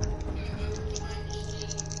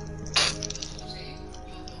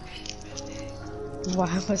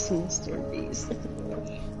 Why was Mr. Beast?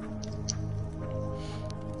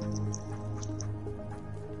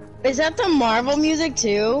 Is that the Marvel music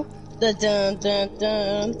too? The dun dun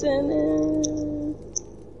dun dun dun.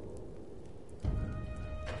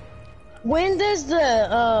 When does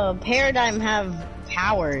the Paradigm have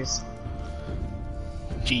powers?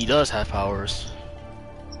 He does have powers.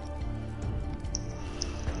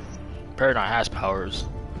 Paradigm has powers.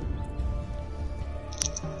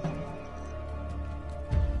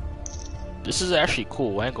 This is actually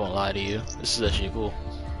cool. I ain't gonna lie to you. This is actually cool.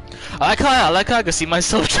 I like how I can see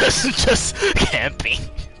myself just camping.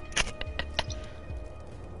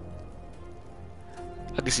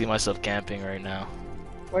 I can see myself camping right now.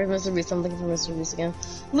 Where's Mr. Beast? I'm looking for Mr. Beast again.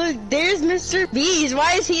 Look, there's Mr. Beast.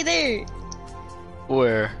 Why is he there?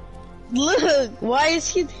 Where? Look, why is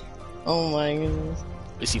he there? Oh my goodness.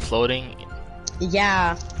 Is he floating?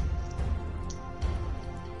 Yeah.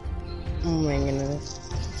 Oh my goodness.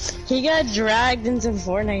 He got dragged into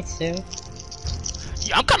Fortnite too.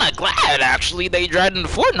 Yeah, I'm kinda glad actually they dragged into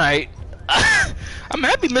Fortnite. I'm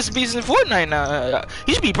happy Mr. Beast is in Fortnite now.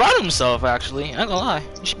 He should be proud of himself actually. I ain't gonna lie.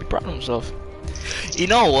 He should be proud of himself. You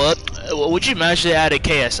know what? Would you imagine they added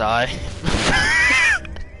KSI?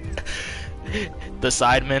 The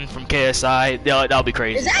Sidemen from KSI? That'll be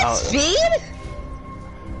crazy. Is that Speed?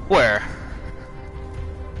 Where?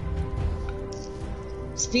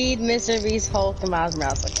 Speed, Mr. Beast, Hulk, and Miles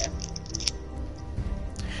Morales. Okay.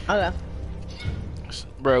 Okay.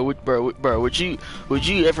 Bro, would you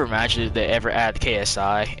ever imagine if they ever add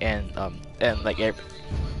KSI and like every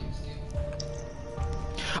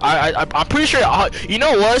I'm pretty sure you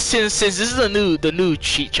know what, since this is the new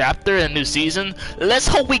chapter and new season, let's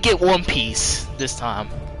hope we get One Piece this time.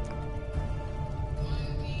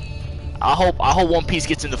 I hope One Piece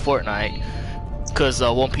gets into Fortnite, cause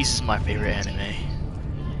One Piece is my favorite anime.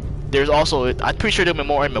 There's also, I'm pretty sure there'll be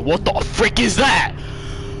more anime. What the frick is that?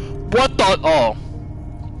 What the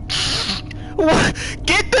what?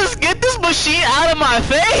 Get this machine out of my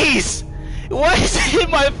face! Why is it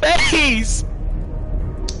in my face?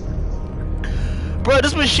 Bro,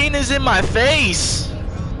 this machine is in my face.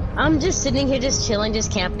 I'm just sitting here, just chilling,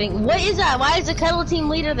 just camping. What is that? Why is the cuddle team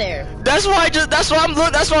leader there? That's what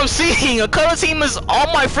I'm seeing. A cuddle team is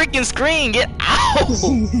on my freaking screen. Get out!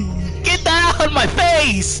 Get that out of my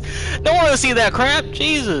face! Don't want to see that crap.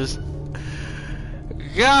 Jesus.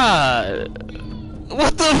 God.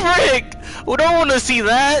 What the frick? We don't want to see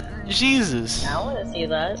that. Jesus. I want to see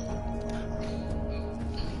that.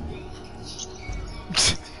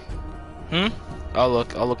 I'll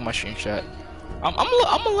look my stream chat. I'm gonna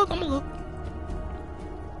look.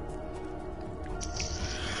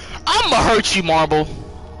 I'ma hurt you, Marble.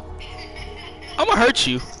 I'ma hurt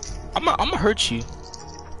you. I'ma hurt you.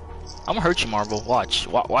 I'ma hurt you, Marble. Watch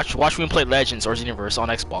when we play Legends or Xenoverse on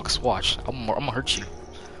Xbox. Watch. I'ma hurt you.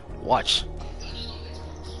 Watch.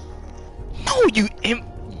 No, you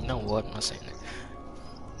know what? I'm not saying it.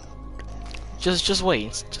 Just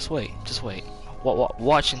wait. Just wait.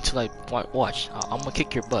 Watch until I watch. I'm gonna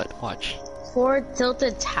kick your butt. Watch. 4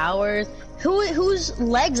 tilted towers. Whose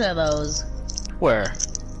legs are those? Where?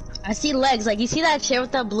 I see legs. Like, you see that chair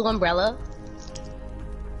with that blue umbrella?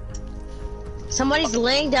 Somebody's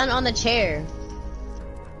laying down on the chair.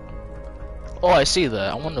 Oh, I see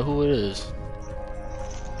that. I wonder who it is.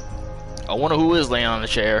 I wonder who is laying on the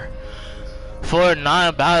chair.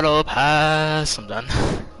 Fortnite Battle Pass. I'm done.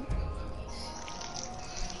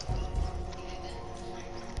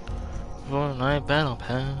 Fortnite Battle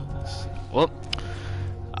Pass. Well,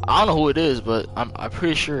 I don't know who it is, but I'm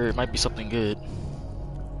pretty sure it might be something good.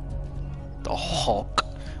 The Hulk,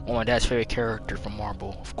 one of my dad's favorite character from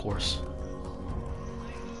Marvel, of course.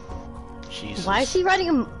 Jesus. Why is he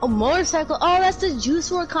riding a motorcycle? Oh, that's the Juice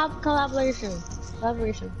WRLD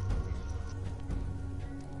collaboration.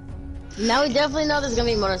 Now we definitely know there's gonna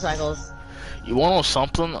be motorcycles. You wanna know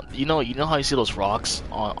something? You know how you see those rocks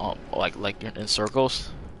on like in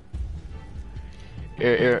circles?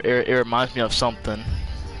 It reminds me of something.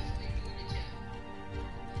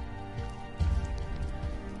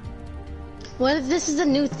 What if this is a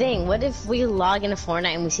new thing? What if we log into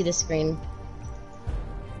Fortnite and we see the screen?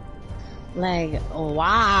 Like,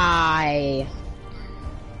 why?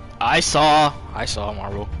 I saw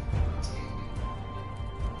Marvel.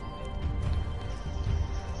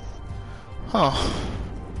 Huh.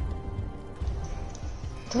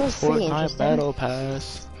 That was pretty Fortnite interesting. Battle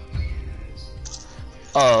Pass.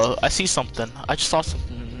 I see something. I just saw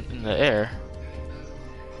something in the air.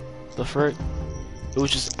 The frick? It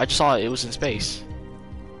was just, I just saw it. It was in space.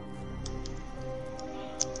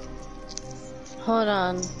 Hold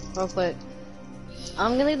on, real quick.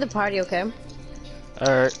 I'm gonna leave the party, okay?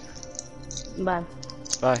 Alright. Bye.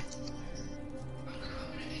 Bye.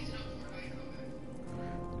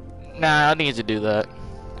 Nah, I don't need to do that.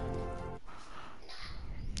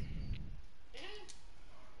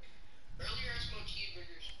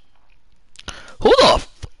 Who the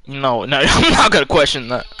f- No, I'm not gonna question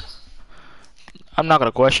that. I'm not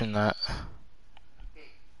gonna question that.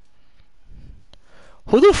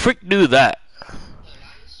 Who the frick do that?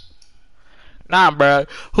 Nah, bro.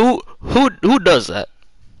 Who does that?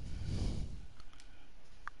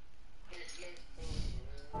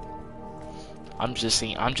 I'm just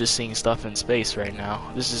seeing stuff in space right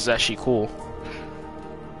now. This is actually cool.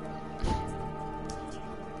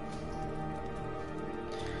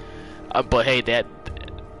 But hey, the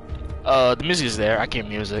music is there. I can hear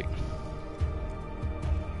music.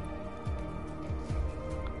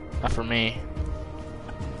 Not for me.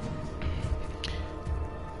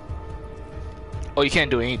 Oh, you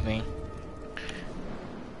can't do anything.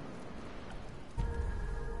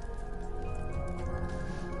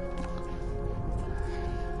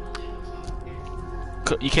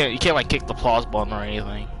 You can't like kick the pause button or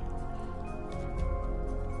anything.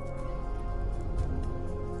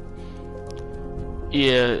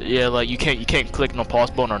 Yeah, like you can't click no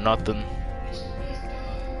pause button or nothing.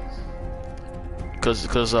 Because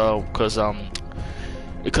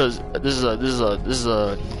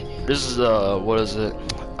this this is what is it?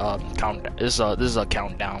 Count. This is a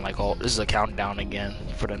countdown. Like this is a countdown again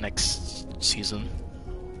for the next season,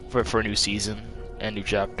 for a new season and new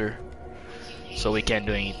chapter. So we can't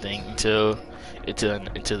do anything until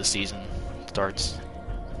the season starts.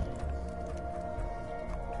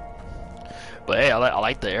 But hey, I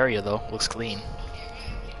like the area though. Looks clean.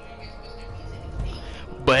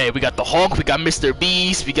 But hey, we got the Hulk, we got Mr.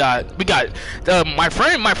 Beast, we got my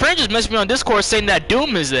friend just messaged me on Discord saying that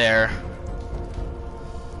Doom is there.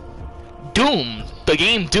 Doom, the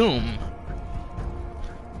game Doom.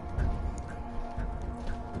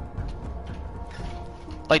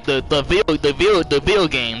 Like the video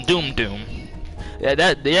game Doom.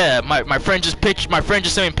 Yeah, my friend just sent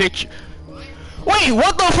me a picture. Wait,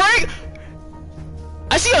 what the frick?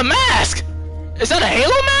 I see a mask. Is that a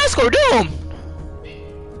Halo mask or Doom?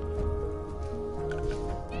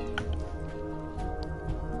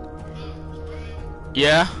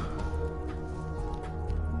 Yeah.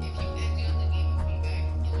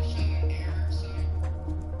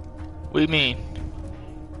 What do you mean?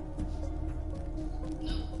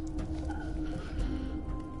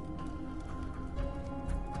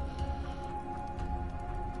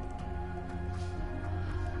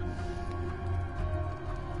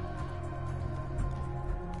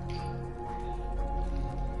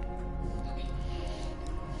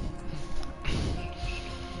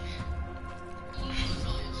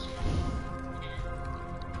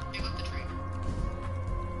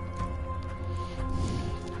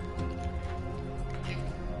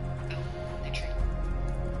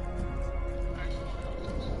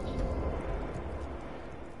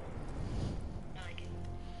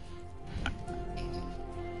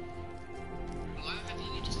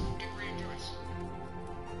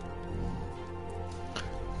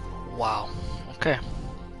 Wow. Okay.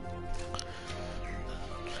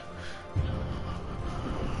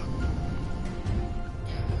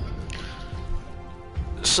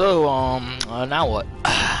 So, now what?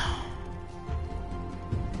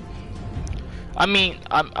 I mean,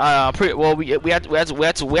 I'm pretty well. We had to wait.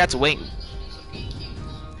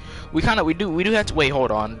 We do have to wait.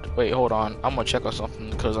 Hold on. I'm gonna check on something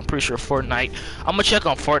because I'm pretty sure Fortnite. I'm gonna check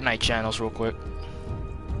on Fortnite channels real quick.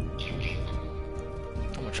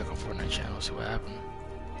 Check on Fortnite channel, see what happened.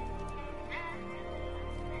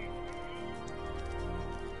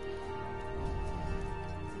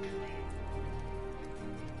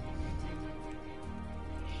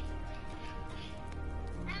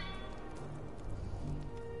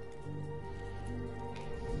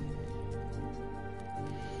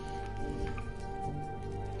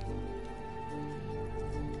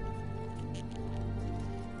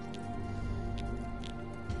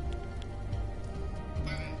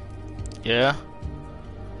 Yeah.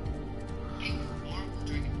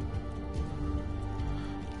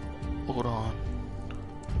 Hold on.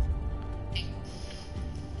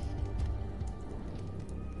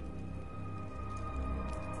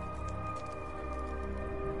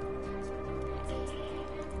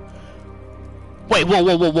 Wait, whoa.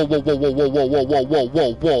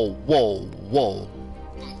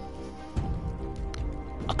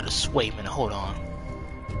 I could've swayed a minute, hold on.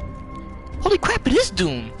 Holy crap, it is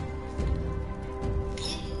Doom!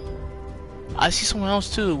 I see someone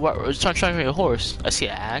else too. What? Trying to make a horse. I see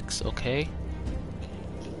an axe. Okay.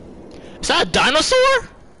 Is that a dinosaur?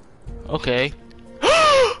 Okay.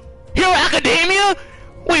 Hero Academia?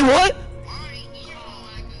 Wait, what?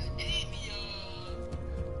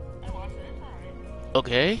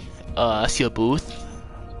 Okay. I see a booth.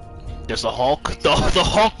 There's a Hulk. The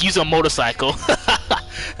Hulk uses a motorcycle.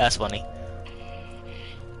 That's funny.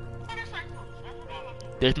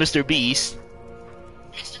 There's Mr. Beast.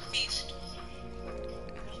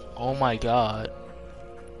 Oh my god.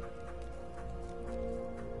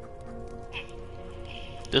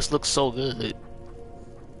 This looks so good.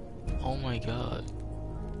 Oh my god.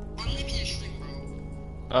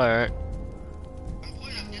 Alright.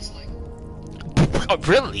 Oh,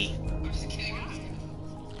 really?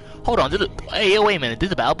 Hold on, hey, wait a minute,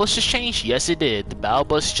 did the battle bus just change? Yes it did, the battle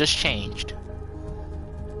bus just changed.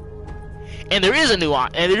 And there is a new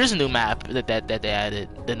map that they added,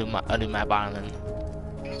 a new map island.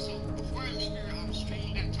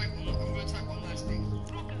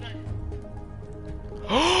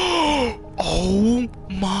 Oh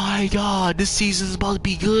my god, this season's about to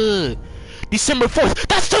be good. December 4th,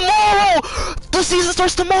 that's tomorrow! The season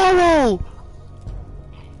starts tomorrow!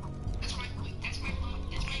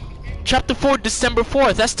 Chapter 4, December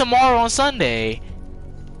 4th, that's tomorrow on Sunday.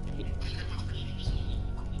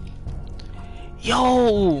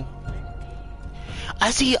 Yo!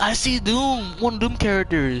 I see Doom, one of Doom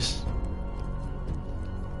characters.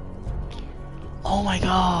 Oh my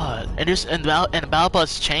god! And there's and battle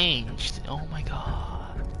pass changed. Oh my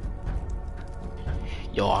god!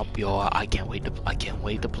 I can't wait to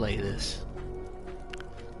play this.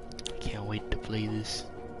 I can't wait to play this.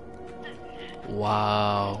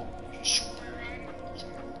 Wow!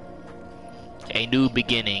 A new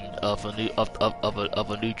beginning of a new of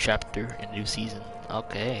a new chapter, a new season.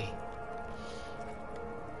 Okay.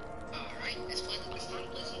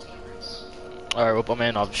 Alright, well, I'm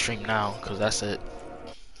in off the stream now, cause that's it.